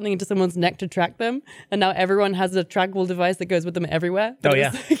inject something into someone's neck to track them, and now everyone has a trackable device that goes with them everywhere. Oh,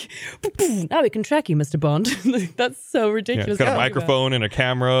 yeah. Like, now we can track you, Mr. Bond. That's so Yeah, ridiculous. it's got a to think about. microphone and a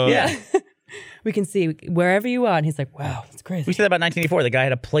camera. Yeah. We can see wherever you are, and he's like, wow, that's We crazy. said that about 1984. The guy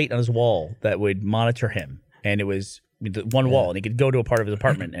had a plate on his wall that would monitor him, and it was the one wall, and he could go to a part of his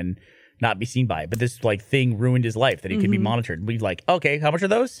apartment and not be seen by it. But this like thing ruined his life that he could be monitored. We'd like, okay, how much are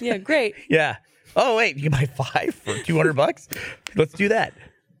those? Yeah, great. Yeah. Oh wait, you can buy 5 for $200. Let's do that.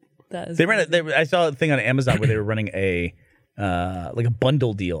 That is They ran. I saw a thing on Amazon where they were running a like a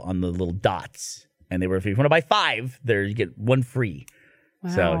bundle deal on the little dots, and they were if you want to buy 5, there you get 1 free.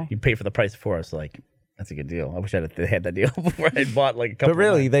 So Wow. you pay for the price for us. Like that's a good deal. I wish I had that deal before I bought like a couple. But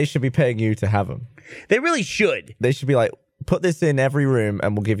really, of they should be paying you to have them. they really should. They should be like, put this in every room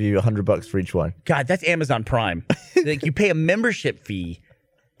and we'll give you $100 for each one. God, that's Amazon Prime. Like you pay a membership fee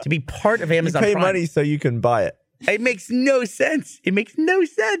to be part of You Amazon pay Prime. money so you can buy it. It makes no sense. It makes no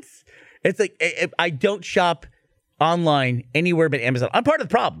sense. It's like I don't shop online anywhere but Amazon. I'm part of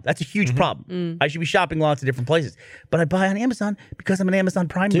the problem. That's a huge problem. I should be shopping lots of different places. But I buy on Amazon because I'm an Amazon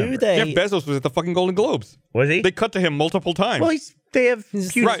Prime member. Do they? Jeff Bezos was at the fucking Golden Globes. Was he? They cut to him multiple times. Well, they have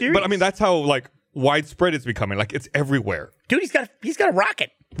huge right, series. but I mean that's how like widespread it's becoming. Like it's everywhere. Dude, he's got a rocket.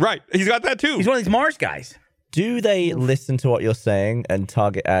 Right, he's got that too. He's one of these Mars guys. Do they listen to what you're saying and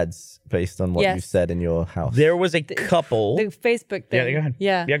target ads based on what Yes. you said in your house? There was a couple. The Facebook thing. Yeah, go ahead.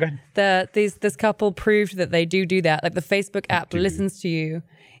 Yeah. Yeah, go ahead. This couple proved that they do that. Like the Facebook app listens to you,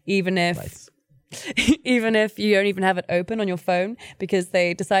 even if even if you don't even have it open on your phone, because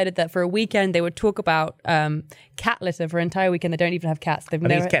they decided that for a weekend they would talk about cat litter for an entire weekend. They don't even have cats. They've I think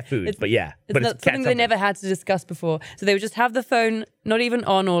never it's cat food, but yeah. It's But not it's cat something they something. never had to discuss before. So they would just have the phone not even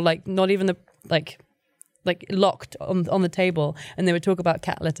on or like not even the like locked on the table, and they would talk about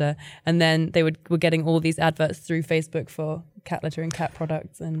cat litter, and then they were getting all these adverts through Facebook for cat litter and cat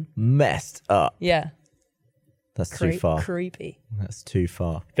products, and Messed up. yeah, That's too far. creepy. That's too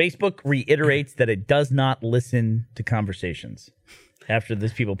far. Facebook reiterates that it does not listen to conversations after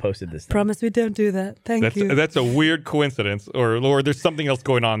these people posted this thing. Promise we don't do that. Thank you. That's a weird coincidence, or there's something else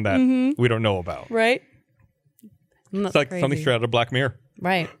going on that we don't know about. Right? It's like something straight out of Black Mirror.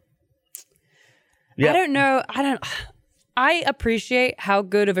 Right. Yeah. I don't know. I appreciate how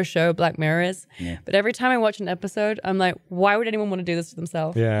good of a show Black Mirror is, but every time I watch an episode, I'm like, why would anyone want to do this to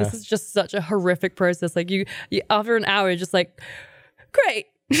themselves? Yeah. This is just such a horrific process. Like you after an hour, you're just like, great.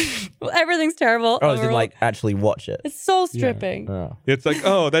 Well, everything's terrible. Oh, did overall. like actually watch it? It's soul stripping. Oh. It's like,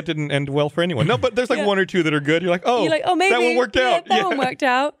 oh, that didn't end well for anyone. No, but there's like Yeah. 1 or 2 that are good. You're like, oh, Maybe that one worked yeah, out. That one worked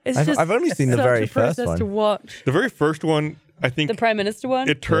out. It's I've only seen the such very a first process one. to watch. The very first one, I think The Prime Minister one.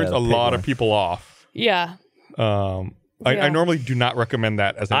 it turns Yeah, a the pig lot one. of people off. Yeah. I Yeah. normally do not recommend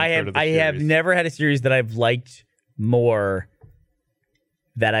that as an episode of the I have series. never had a series that I've liked more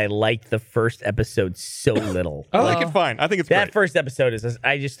that I liked the first episode so little. I like it fine. I think it's That great. first episode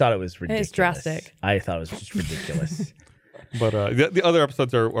I just thought it was ridiculous. drastic. I thought it was just ridiculous. But the other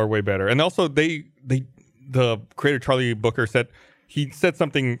episodes are way better. And also the creator Charlie Booker said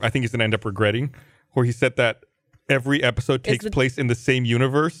something I think he's gonna end up regretting, where he said that every episode takes place in the same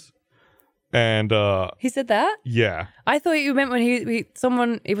universe. And He said that? yeah. I thought you meant when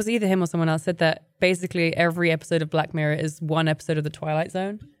it was either him or someone else said that basically every episode of Black Mirror is one episode of the Twilight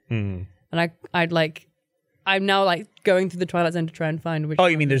Zone. And I'd like I'm now like going through the Twilight Zone to try and find which. Oh,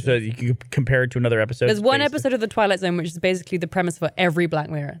 you one mean you can compare it to another episode? There's one based- episode of the Twilight Zone which is basically the premise for every Black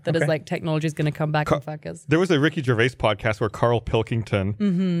Mirror. That is Okay. like technology is going to come back and fuck us. There was a Ricky Gervais podcast where Carl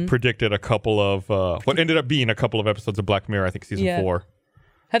Pilkington predicted a couple of what ended up being a couple of episodes of Black Mirror. I think season Yeah. 4.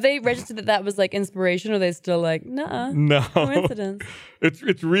 Have they registered that was like inspiration, or are they still like, nah, No, coincidence?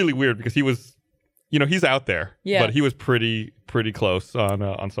 it's really weird because he was, he's out there. Yeah. But he was pretty close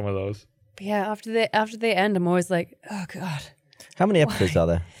on some of those. But yeah, after they end, I'm always like, oh god, How many episodes are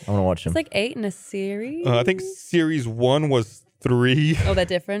there? I want to watch them. it's like 8 in a series. I think series 1 was 3. Oh, they're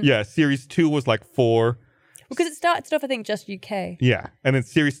different. Yeah, series 2 was like 4. Because it started off, I think, just UK. Yeah, and then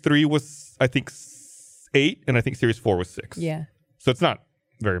series 3 was I think 8, and I think series 4 was 6. Yeah, So it's not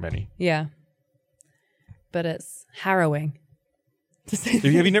very many. yeah. But it's harrowing. To say the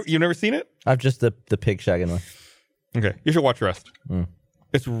You've never seen it? I've just the pig shagging one. Okay, you should watch Rest.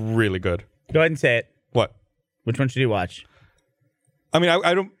 It's really good. Go ahead and say it. What? Which one should you watch? I mean,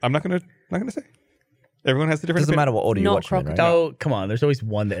 I'm not gonna say. Everyone has a different. Doesn't opinion. matter what order you Not watch them in, right? Crocodile. Oh, come on. There's always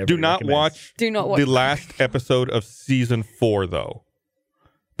one that Do everybody not recommends. watch. Do not watch the last episode of season 4 though,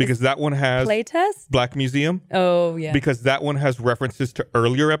 because that one has Playtest? Black Museum. Oh yeah. Because that one has references to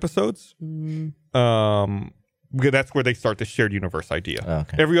earlier episodes. Because that's where they start the shared universe idea. Oh,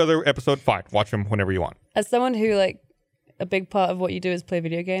 okay. Every other episode, fine, watch them whenever you want. As someone who like a big part of what you do is play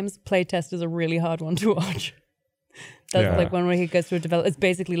video games, Playtest is a really hard one to watch. That's Yeah. like one where he goes to a develop. It's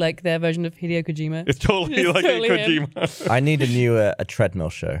basically like their version of Hideo Kojima. It's totally It's like totally a him. Kojima. I need a new a treadmill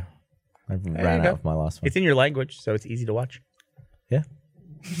show. I you ran go. out of my last one. It's in your language, so it's easy to watch. Yeah.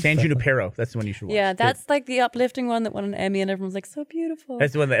 San Junipero. That's the one you should watch. Yeah, that's like the uplifting one that won an Emmy, and everyone's like, so beautiful.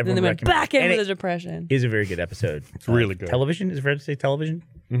 That's the one that and then everyone they went recommends. back in And with it the depression. is a very good episode. It's really good. Television? Is it fair to say television?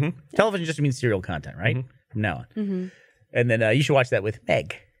 Mm-hmm. Television just means serial content, right? From now on. Mm-hmm. And then you should watch that with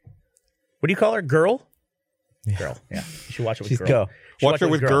Meg. What do you call her? Girl? Girl. Yeah. You should watch it with She's girl. girl. You should Watch her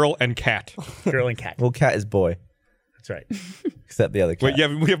it with girl and cat. Girl and cat. Well, cat is boy, That's right. except the other cat. Wait, yeah,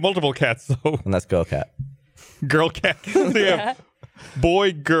 we have multiple cats, so And that's girl cat. girl cat. So you have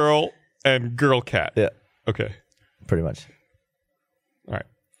boy, girl, and girl cat. Yeah, Okay. pretty much. All right.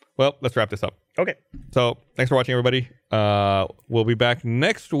 Well, let's wrap this up. Okay. So thanks for watching, everybody. We'll be back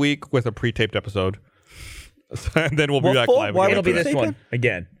next week with a pre-taped episode. And then we'll be What back for? live Why again. It'll be What's this the one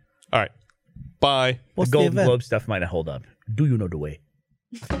again. All right. Bye. What's the the Golden event? Globe stuff might not hold up. Do you know the way?